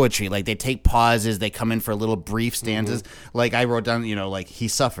like poetry. Like they take pauses, they come in for little brief stanzas. Like I wrote down, like he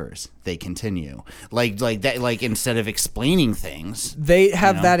suffers, they continue. Like that. Like instead of explaining things, They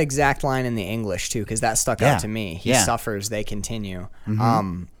have that exact line in the English too, because that stuck Yeah. out to me. He Yeah. suffers, they continue.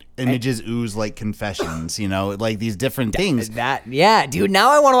 images ooze like confessions. Like these different things. Dude. Now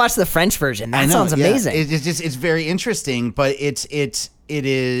I want to watch the French version. That sounds yeah. amazing. It's very interesting, but it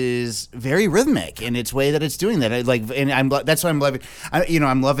is very rhythmic in its way that it's doing that. That's why I'm loving.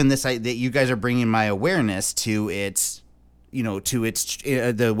 I'm loving this. That you guys are bringing my awareness to its,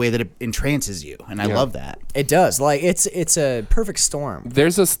 the way that it entrances you, and I love that. It does. Like it's a perfect storm.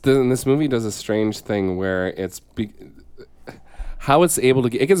 There's this movie does a strange thing where how it's able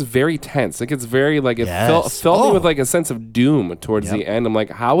to it gets very tense. It gets very like it Yes. filled me with like a sense of doom towards the end. I'm like,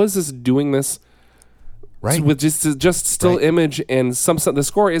 how is this doing this? Right. With just still image and some the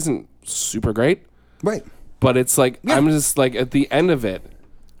score isn't super great, Right. but it's like I'm just like at the end of it,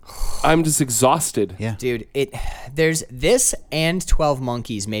 I'm just exhausted. Yeah. Dude, there's this and 12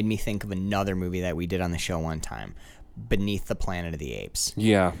 Monkeys made me think of another movie that we did on the show one time, Beneath the Planet of the Apes.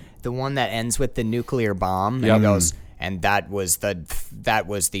 Yeah. The one that ends with the nuclear bomb and Yep. it goes, and that was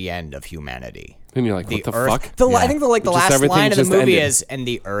the end of humanity. And you're like, The what the Earth. fuck? I think the Just last everything line of the just movie ended. is, and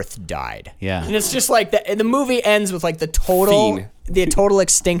the Earth died. Yeah. And it's just like the movie ends with like the total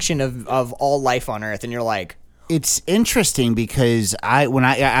extinction of all life on Earth, and you're like, It's interesting because I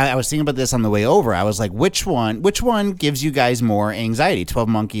was thinking about this on the way over. I was like, which one gives you guys more anxiety, 12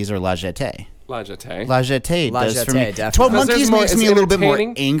 Monkeys or La Jetée? La Jetée. La Jetée La does for Jetée, me. definitely. 12 Because Monkeys there's more- makes it's me a little bit more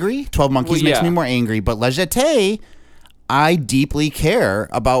entertaining. angry. 12 Monkeys Well, makes yeah. me more angry, but La Jetée, I deeply care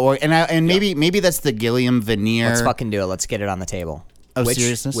about, and maybe that's the Gilliam veneer. let's fucking do it. Let's get it on the table. Of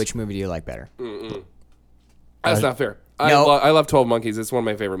seriousness? Which movie do you like better? That's not fair. No. I love 12 Monkeys. It's one of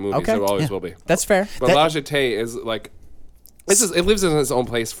my favorite movies. Okay. It always will be. That's fair. But La Jetée is like, it lives in its own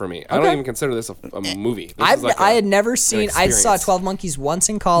place for me. I don't even consider this a movie. This is like I a- had never seen. I saw experience. 12 Monkeys once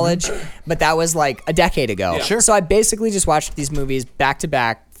in college, but that was like a decade ago. Yeah. Sure. So I basically just watched these movies back to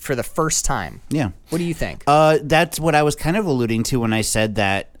back for the first time. Yeah. What do you think? That's what I was kind of alluding to when I said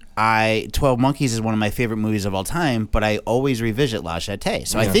that 12 Monkeys is one of my favorite movies of all time, but I always revisit La Jetée.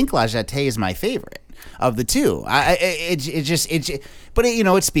 So I think La Jetée is my favorite of the two. But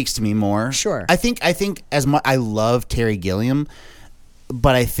it speaks to me more. Sure. I think as much I love Terry Gilliam,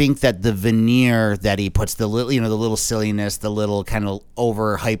 but I think that the veneer that he puts, the little silliness, the little kind of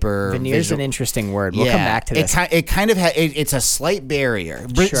over hyper Veneer's an interesting word. We'll come back to this. It kind of it's a slight barrier.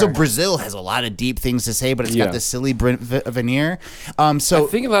 Sure. So Brazil has a lot of deep things to say, but it's got this silly veneer. So I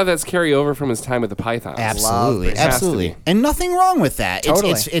think a lot of that's carry over from his time with the Pythons. absolutely, It has to absolutely, be. and nothing wrong with that.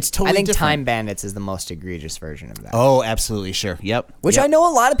 Totally. It's totally I think different. Time Bandits is the most egregious version of that. Oh, absolutely, sure. Yep. Which Yep. I know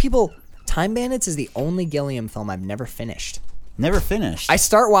a lot of people. Time Bandits is the only Gilliam film I've never finished. Never finished. I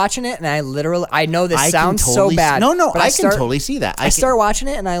start watching it and I know this I can sounds totally so bad. No, but I can totally see that. I start watching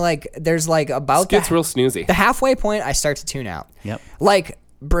it and there's like about It gets real snoozy. the halfway point I start to tune out. Yep. Like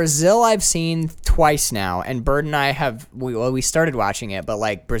Brazil I've seen twice now, and Bird and I we started watching it, but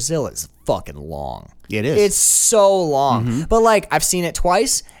like Brazil is fucking long. It is. It's so long. But like I've seen it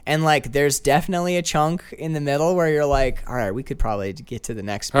twice, And like, there's definitely a chunk in the middle where you're like, all right, we could probably get to the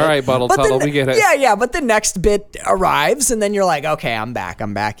next bit. All right, Buttle But Tuttle, then- we get it. Yeah, but the next bit arrives, and then you're like, okay, I'm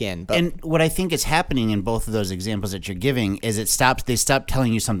back in. But And what I think is happening in both of those examples that you're giving is they stop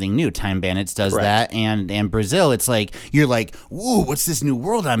telling you something new. Time Bandits does Correct. that, and Brazil, it's like you're like, ooh, what's this new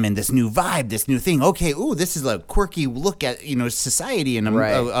world I'm in? This new vibe, this new thing. Okay, ooh, this is a quirky look at society and a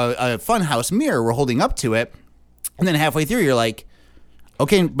funhouse mirror we're holding up to it, and then halfway through you're like,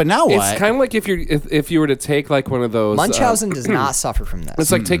 okay, but now what? It's kind of like if you were to take like one of those Munchausen does not suffer from this.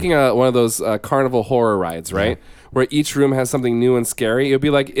 It's like taking one of those carnival horror rides, right? Where each room has something new and scary. It would be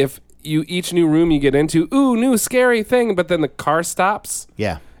like if each new room you get into, ooh, new scary thing, but then the car stops.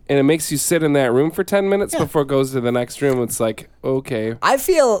 Yeah. And it makes you sit in that room for 10 minutes before it goes to the next room. It's like, okay. I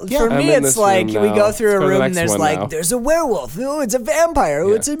feel, for I'm me, in it's this like room we now. go through Let's a go to the room next and there's one like, now. there's a werewolf. Ooh, it's a vampire. Ooh,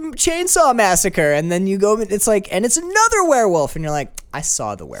 Yeah. it's a chainsaw massacre. And then you go, it's like, and it's another werewolf. And you're like, I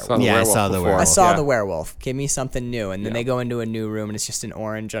saw the werewolf. I saw the before. werewolf. I saw Yeah. the werewolf. Give me something new. And then they go into a new room and it's just an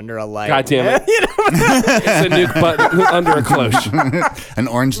orange under a light. God damn it. It's a nuke button under a cloche. An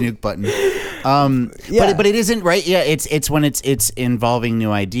orange nuke button. Yeah. But it isn't right. Yeah, it's when it's involving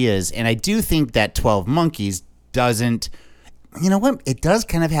new ideas, and I do think that 12 Monkeys doesn't. You know what? It does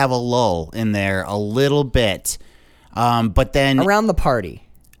kind of have a lull in there a little bit, but then Around the party.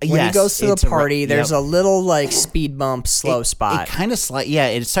 When Yes, he goes to it's the party, yep. there's a little like speed bump, slow spot. It kind of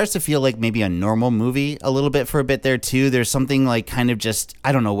it starts to feel like maybe a normal movie a little bit for a bit there too. There's something like kind of just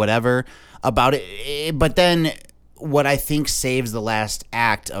I don't know whatever about it, but then. What I think saves the last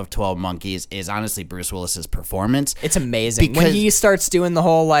act of 12 Monkeys is honestly Bruce Willis's performance. It's amazing. When Because- he starts doing the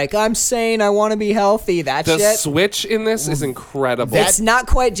whole like, I'm sane, I want to be healthy, that The shit. switch in this is incredible. It's not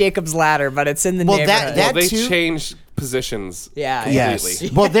quite Jacob's Ladder, but it's in the Well, neighborhood. that they too- changed positions. Yeah. Yes.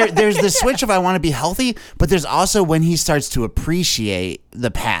 Completely. Well, there's the switch of I want to be healthy, but there's also when he starts to appreciate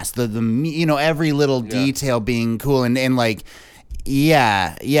the past, the every little detail being cool and like.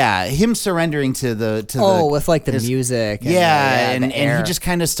 Yeah, him surrendering to the with like the music. And and the air. he just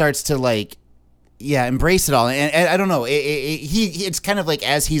kind of starts to like embrace it all, and I don't know, it's kind of like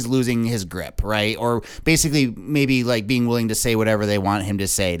as he's losing his grip, right, or basically maybe like being willing to say whatever they want him to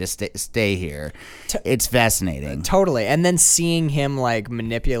say to stay here. It's fascinating. Totally. And then seeing him like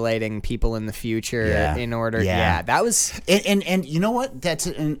manipulating people in the future in order. Yeah. That was. And you know what?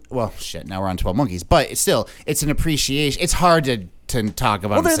 Well, shit. Now we're on 12 Monkeys, but it's still it's an appreciation. It's hard to talk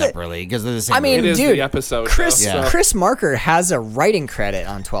about them separately because they're the same. I mean, It is dude, the episode. Chris though, so- Chris Marker has a writing credit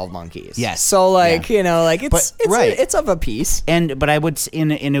on 12 Monkeys. Yes. So like it's right. it's of a piece. But I would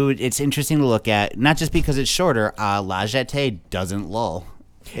it's interesting to look at, not just because it's shorter. La Jetée doesn't lull.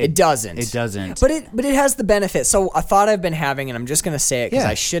 It doesn't. It doesn't. But it has the benefit. So a thought I've been having, and I'm just going to say it because Yeah.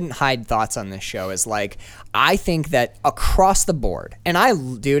 I shouldn't hide thoughts on this show, is like, I think that across the board, and I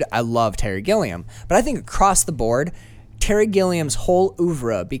love Terry Gilliam, but I think across the board, Terry Gilliam's whole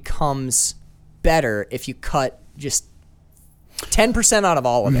oeuvre becomes better if you cut just 10% out of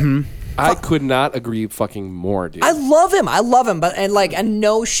all of it. I could not agree fucking more, dude. I love him, but and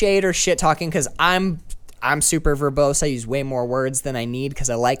no shade or shit talking because I'm super verbose. I use way more words than I need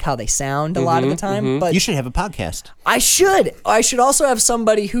because I like how they sound a lot of the time. But You should have a podcast. I should also have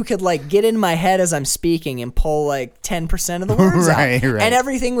somebody who could like get in my head as I'm speaking and pull like 10% of the words Right, out, right. and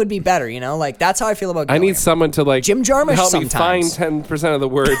everything would be better. Like that's how I feel about. I need Gilliam. someone to like Jim Jarmusch help sometimes. me find 10% of the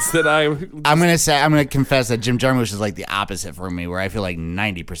words that I. I'm gonna confess that Jim Jarmusch is like the opposite for me, where I feel like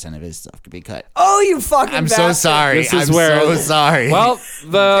 90% of his stuff could be cut. Oh, you fucking! I'm so bastard. sorry. This is I'm where so sorry. Well,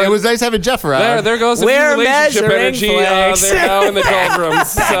 it was nice having Jeff around. there goes the We're relationship measuring energy. flags. They're now in the doldrums.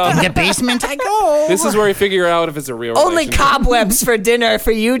 So In the basement I go. this is where we figure out if it's a real. Only relationship. cobwebs for dinner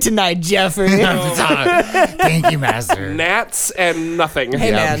for you tonight, Jeffrey. Thank you, Master. Gnats and nothing.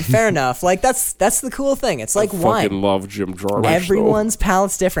 Hey man, fair enough. Like that's the cool thing. It's like wine. Fucking love Jim Jarmusch. Everyone's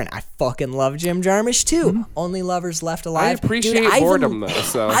palate's different. I fucking love Jim Jarmusch too. Only lovers left alive. I appreciate Dude, boredom though.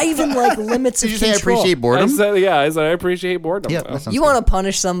 So I even like limits Did of you say I control. appreciate boredom? I said I appreciate boredom. Yeah, though. that sounds You good. want to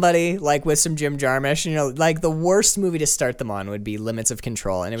punish somebody like with some Jim Jarmusch, like the worst movie to start them on would be Limits of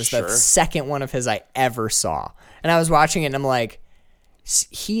Control, and it was the second one of his I ever saw. And I was watching it, and I'm like,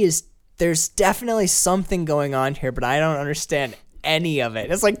 there's definitely something going on here, but I don't understand any of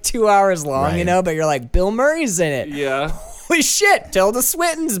it. It's like 2 hours long, Right. but you're like, Bill Murray's in it. Yeah. Holy shit, Tilda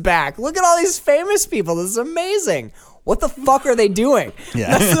Swinton's back. Look at all these famous people. This is amazing. What the fuck are they doing?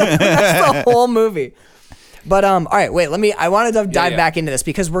 Yeah. That's the whole movie. But all right, wait, I wanted to dive yeah. back into this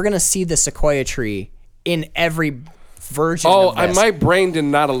because we're going to see the sequoia tree in every version of this. My brain did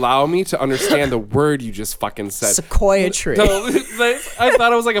not allow me to understand the word you just fucking said. Sequoia tree. No, I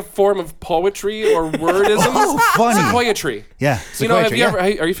thought it was like a form of poetry or wordism. Oh, funny. Sequoia tree. Yeah. Sequoia tree,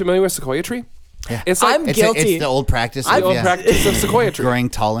 are you familiar with sequoia tree? Yeah. It's like, I'm It's guilty. the old practice. the old practice of sequoia tree. Growing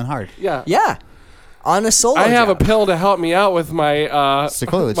tall and hard. Yeah. Yeah. On a solo I have job. a pill to help me out with my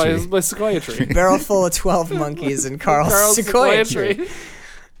Sequoia tree. my sequoia tree. Barrel full of 12 monkeys and Carl's sequoia tree.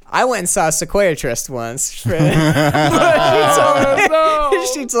 I went and saw a sequoiatrist once.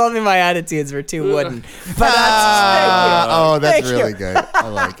 She told me my attitudes were too wooden. But That's Thank you. really good. I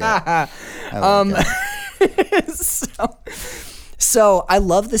like it. So I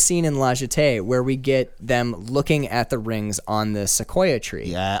love the scene in La Jetée where we get them looking at the rings on the sequoia tree.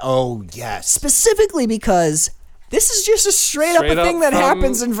 Yeah. Oh, yes. Specifically because this is just a straight up thing that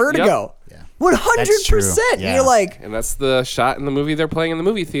happens in Vertigo. Yep. 100%. Yeah. You're like, And that's the shot in the movie they're playing in the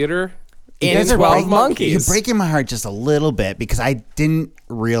movie theater. in guys are 12 breaking- Monkeys. You're breaking my heart just a little bit because I didn't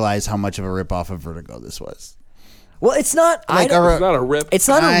realize how much of a ripoff of Vertigo this was. Well, it's not. Like, It's not a rip. It's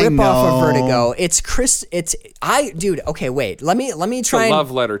not a I rip off of know. Vertigo. It's Chris. Dude. Okay, wait. Let me try. a and, love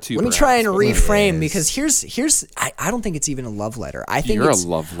letter too, Let me try and perhaps. reframe is. because here's. I don't think it's even a love letter. I think You're a it's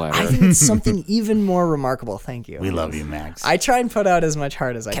love letter. I think it's something even more remarkable. Thank you. We love you, Max. I try and put out as much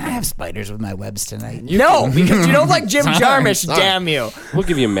heart as I Can can. I have spiders with my webs tonight? No, because you don't like Jim Jarmusch. Sorry. Damn you. We'll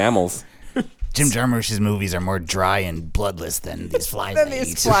give you mammals. Jim Jarmusch's movies are more dry and bloodless than these flies I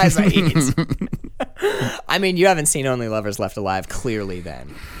These eat. flies I eat. I mean, you haven't seen Only Lovers Left Alive, clearly.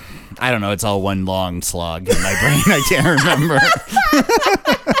 Then I don't know. It's all one long slog in my brain. I can't remember.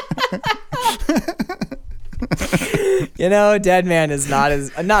 Dead Man is not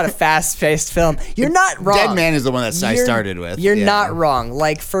a fast paced film. You're not wrong. Dead Man is the one that I started with. You're Yeah. not wrong.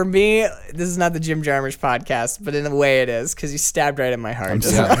 Like for me, this is not the Jim Jarmusch podcast, but in a way it is because you stabbed right in my heart.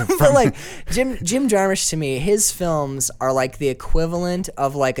 But like Jim Jarmusch to me, his films are like the equivalent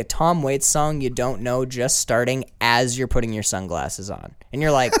of like a Tom Waits song you don't know just starting as you're putting your sunglasses on, and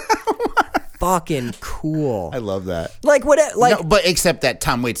you're like, fucking cool. I love that. Like what? Like. No, but except that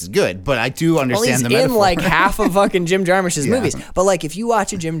Tom Waits is good. But I do Well, understand he's the in metaphor. like half of fucking Jim Jarmusch's Yeah. movies. But like, if you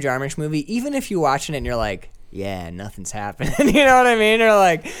watch a Jim Jarmusch movie, even if you're watching it and you're like, yeah, nothing's happening, you know what I mean? Or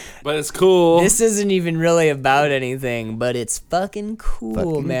like, But it's cool. this isn't even really about anything, but it's fucking cool,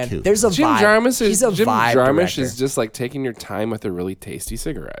 Fucking man. cool. There's a Jim vibe. Jarmusch He's a Jim vibe Jarmusch director. is just like taking your time with a really tasty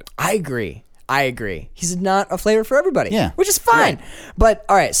cigarette. I agree. He's not a flavor for everybody. Yeah. Which is fine. But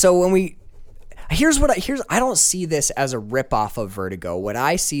all right, so when we here's I don't see this as a ripoff of Vertigo. What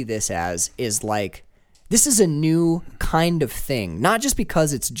I see this as is like this is a new kind of thing, not just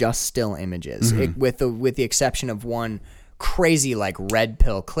because it's just still images, with the exception of one crazy like red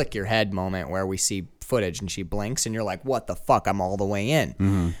pill click your head moment where we see footage and she blinks and you're like, what the fuck? I'm all the way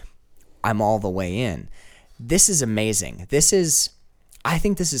in. I'm all the way in. This is amazing. I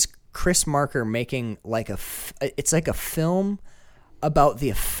think this is Chris Marker making like it's like a film about the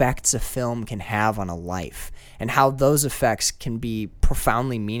effects a film can have on a life and how those effects can be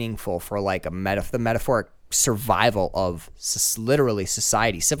profoundly meaningful for like the metaphoric survival of literally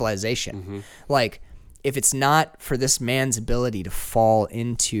society, civilization. Like if it's not for this man's ability to fall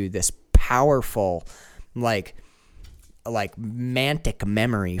into this powerful, like mantic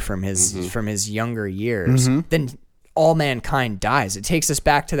memory from his younger years, then all mankind dies. It takes us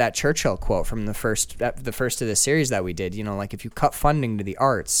back to that Churchill quote from the first of the series that we did. Like if you cut funding to the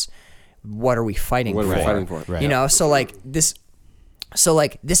arts, what are we fighting for? What are we fighting for? Right. So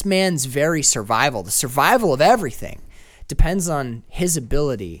this man's very survival, the survival of everything, depends on his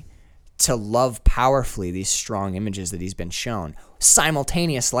ability to love powerfully these strong images that he's been shown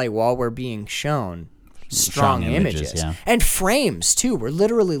simultaneously while we're being shown strong images, yeah. and frames too. We're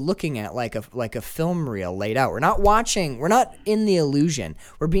literally looking at like a film reel laid out. We're not in the illusion.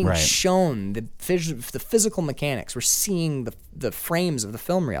 We're being Right. shown the physical mechanics. We're seeing the frames of the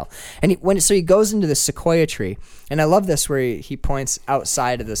film reel. And he goes into the sequoia tree, and I love this where he points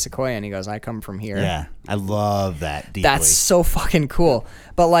outside of the sequoia and he goes, "I come from here." Yeah, I love that deeply. That's so fucking cool.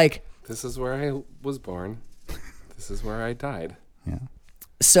 But like, This is where I was born. This is where I died.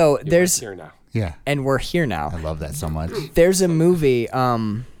 so We're there's here now. Yeah, and we're here now. I love that so much. There's a movie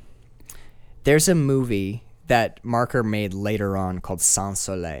that Marker made later on called Sans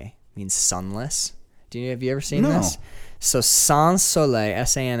Soleil, means sunless. Have you ever seen No. this? So Sans Soleil,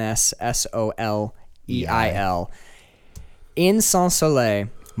 SANSSOLEIL. In Sans Soleil,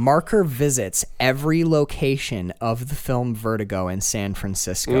 Marker visits every location of the film Vertigo in San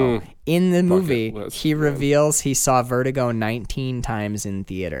Francisco. In the movie, list, he man. reveals he saw Vertigo 19 times in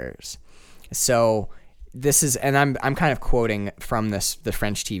theaters. So this is, and I'm kind of quoting from the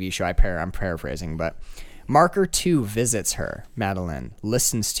French TV show. I'm paraphrasing, but Marker 2 visits her, Madeline,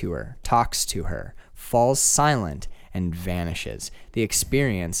 listens to her, talks to her, falls silent, and vanishes. The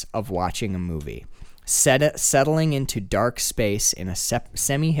experience of watching a movie. Settling into dark space in a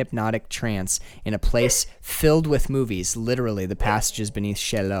semi-hypnotic trance in a place filled with movies, literally the passages beneath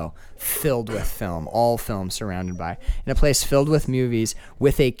Chelot, filled with film, all film surrounded by, in a place filled with movies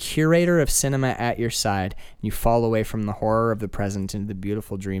with a curator of cinema at your side, and you fall away from the horror of the present into the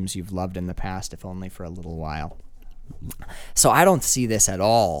beautiful dreams you've loved in the past, if only for a little while. So I don't see this at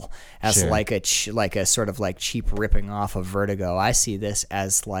all as like a sort of like cheap ripping off of Vertigo. I see this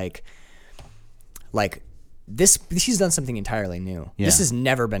as like this. He's done something entirely new. Yeah. This has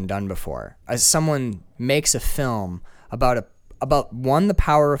never been done before. As someone makes a film about one, the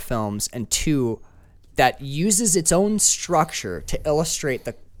power of films, and two, that uses its own structure to illustrate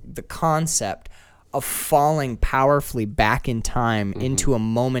the concept of falling powerfully back in time into a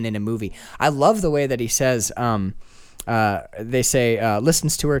moment in a movie. I love the way that he says, they say,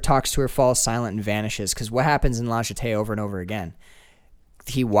 listens to her, talks to her, falls silent, and vanishes. Because what happens in La Jetée over and over again?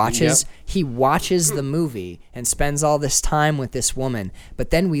 He watches the movie and spends all this time with this woman,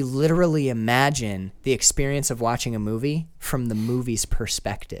 but then we literally imagine the experience of watching a movie from the movie's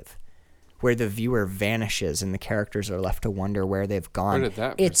perspective, where the viewer vanishes and the characters are left to wonder where they've gone. Where did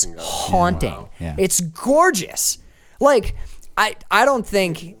that It's person go? haunting. Wow. Yeah. It's gorgeous. Like, I don't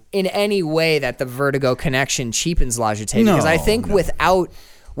think in any way that the Vertigo connection cheapens La Jetée, because I think without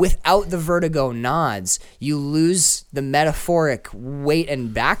the Vertigo nods, you lose the metaphoric weight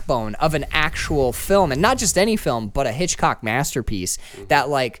and backbone of an actual film, and not just any film, but a Hitchcock masterpiece that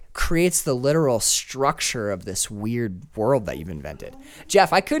like creates the literal structure of this weird world that you've invented.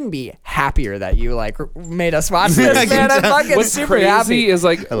 Jeff, I couldn't be happier that you like made us watch this, man. I'm fucking What's super crazy happy. is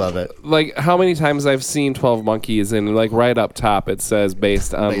like I love it. Like how many times I've seen 12 Monkeys and like right up top it says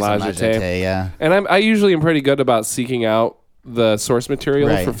based on La Jetée. Yeah. And I usually am pretty good about seeking out the source material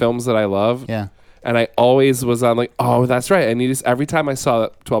Right. for films that I love. Yeah. And I always was on like, oh, that's right. I need to, every time I saw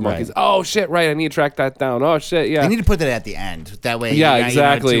 12 Right. Monkeys, oh shit, right. I need to track that down. Oh shit, yeah. I need to put that at the end. That way, Yeah, you know,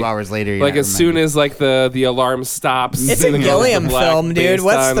 exactly. 2 hours later, you're like not as soon remembering. as like the alarm stops. It's a and it goes to Gilliam black film, dude. based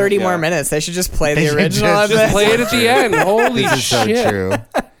What's on- 30 yeah. more minutes? They should just play They the should original. of just this. Play it at the end. Holy This is so shit. true.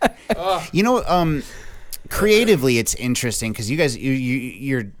 You know, creatively, it's interesting because you guys,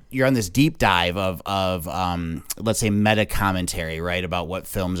 you're on this deep dive of let's say meta commentary, right, about what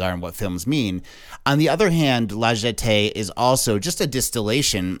films are and what films mean. On the other hand, La Jetée is also just a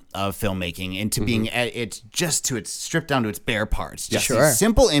distillation of filmmaking into being it's stripped down to its bare parts. Just Sure. these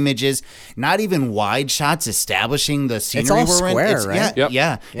simple images, not even wide shots establishing the scenery all we're in. square, It's- right? Yeah, Yep.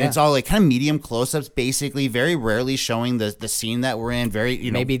 yeah. And it's all like kind of medium close-ups, basically, very rarely showing the scene that we're in. Very,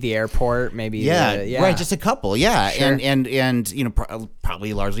 you know, Maybe the airport, maybe yeah, right. Just a couple, yeah, Sure. and you know,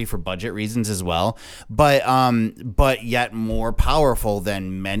 probably largely for budget reasons as well, but yet more powerful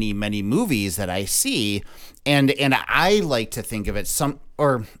than many movies that I see, and I like to think of it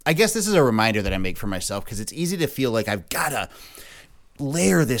or I guess this is a reminder that I make for myself because it's easy to feel like I've gotta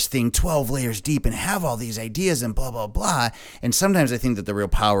layer this thing 12 layers deep and have all these ideas and blah blah blah, and sometimes I think that the real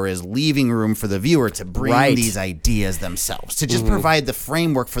power is leaving room for the viewer to bring Right. these ideas themselves, to just provide the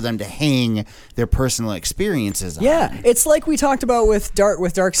framework for them to hang their personal experiences on. Yeah, it's like we talked about with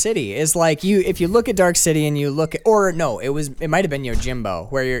Dark City. Is like if you look at Dark City and you look at, or no, it might have been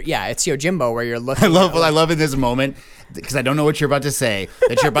Yojimbo where it's Yojimbo where you're looking. I love in this moment because I don't know what you're about to say,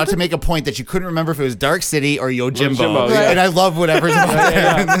 that you're about to make a point that you couldn't rember if it was Dark City or Yojimbo, Yojimbo, yeah. and I love whatever's about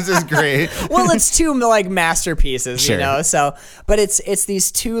there. This is great. Well, it's two like masterpieces, Sure. you know. So, but it's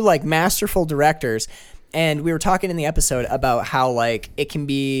these two like masterful directors, and we were talking in the episode about how like it can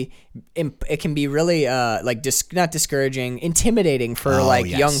be really like not discouraging, intimidating for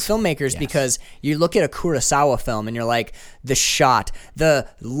yes. young filmmakers because you look at a Kurosawa film and you're like, the shot, the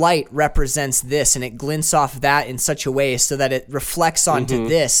light represents this and it glints off that in such a way so that it reflects onto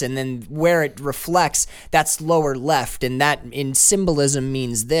this, and then where it reflects, that's lower left, and that in symbolism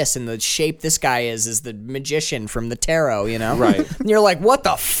means this, and the shape this guy is the magician from the tarot, you know? Right. And you're like, what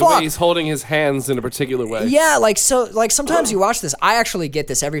the The way fuck? he's holding his hands in a particular way. Yeah, like sometimes you watch this. I actually get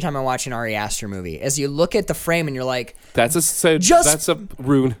this every time I watch an Ari Aster movie. As you look at the frame and you're like, That's a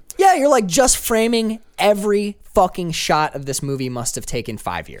rune. yeah, you're like, just framing every fucking shot of this movie must have taken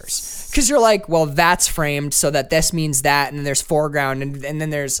 5 years. Because you're like, well, that's framed so that this means that, and then there's foreground, and then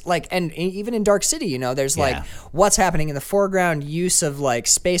there's like, and even in Dark City, you know, there's like what's happening in the foreground, use of like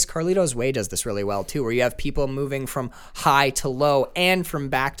space. Carlito's Way does this really well too, where you have people moving from high to low and from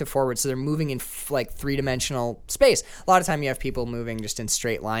back to forward, so they're moving in like 3-dimensional space. A lot of time you have people moving just in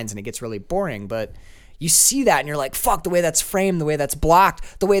straight lines, and it gets really boring, but you see that and you're like, fuck, the way that's framed, the way that's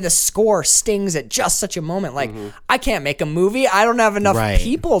blocked, the way the score stings at just such a moment. Like, I can't make a movie. I don't have enough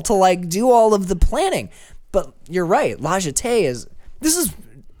people to like do all of the planning. But you're right. La Jetée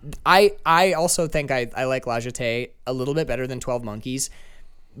I also think I like La Jetée a little bit better than 12 Monkeys.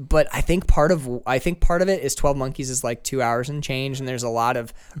 But I think part of it is 12 Monkeys is like 2 hours and change, and there's a lot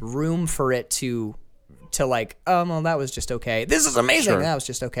of room for it to like, oh, well, that was just okay. This is amazing. That was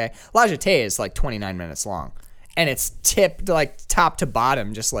just okay. La Jetée is like 29 minutes long, and it's tipped like top to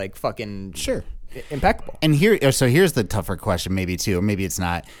bottom, just like fucking impeccable. And here's the tougher question, maybe too, or maybe it's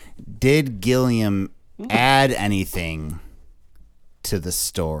not. Did Gilliam add anything to the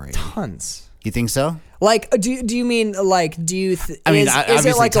story? Tons. You think so? Like, do you mean like is it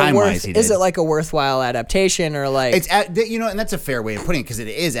like is it like a worthwhile adaptation, or like it's and that's a fair way of putting it, because it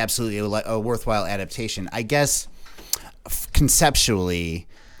is absolutely a worthwhile adaptation. I guess conceptually,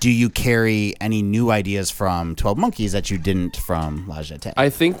 do you carry any new ideas from 12 Monkeys that you didn't from La Jetée?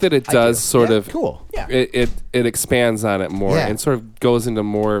 I think that it does sort of cool. Yeah. It expands on it more and sort of goes into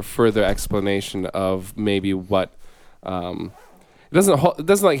more further explanation of maybe what. It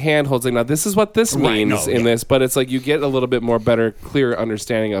doesn't like handholds like, now this is what this means in this, but it's like you get a little bit more clearer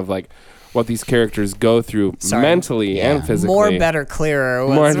understanding of like what these characters go through mentally and physically. Clearer.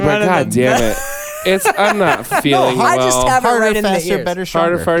 God damn it. I'm not feeling well. I just have harder, it right in faster, the ears. better,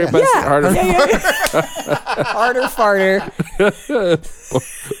 stronger. Harder, Harder, farter.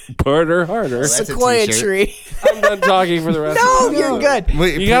 Harder. Sequoia tree. I'm done talking for the rest of the you're good.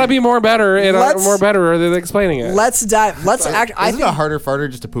 You gotta be more better and more better than explaining it. Let's dive. Let's act. I think a harder farter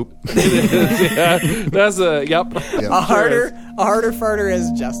just a poop. That's a A harder farter is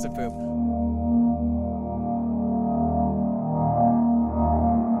just a poop.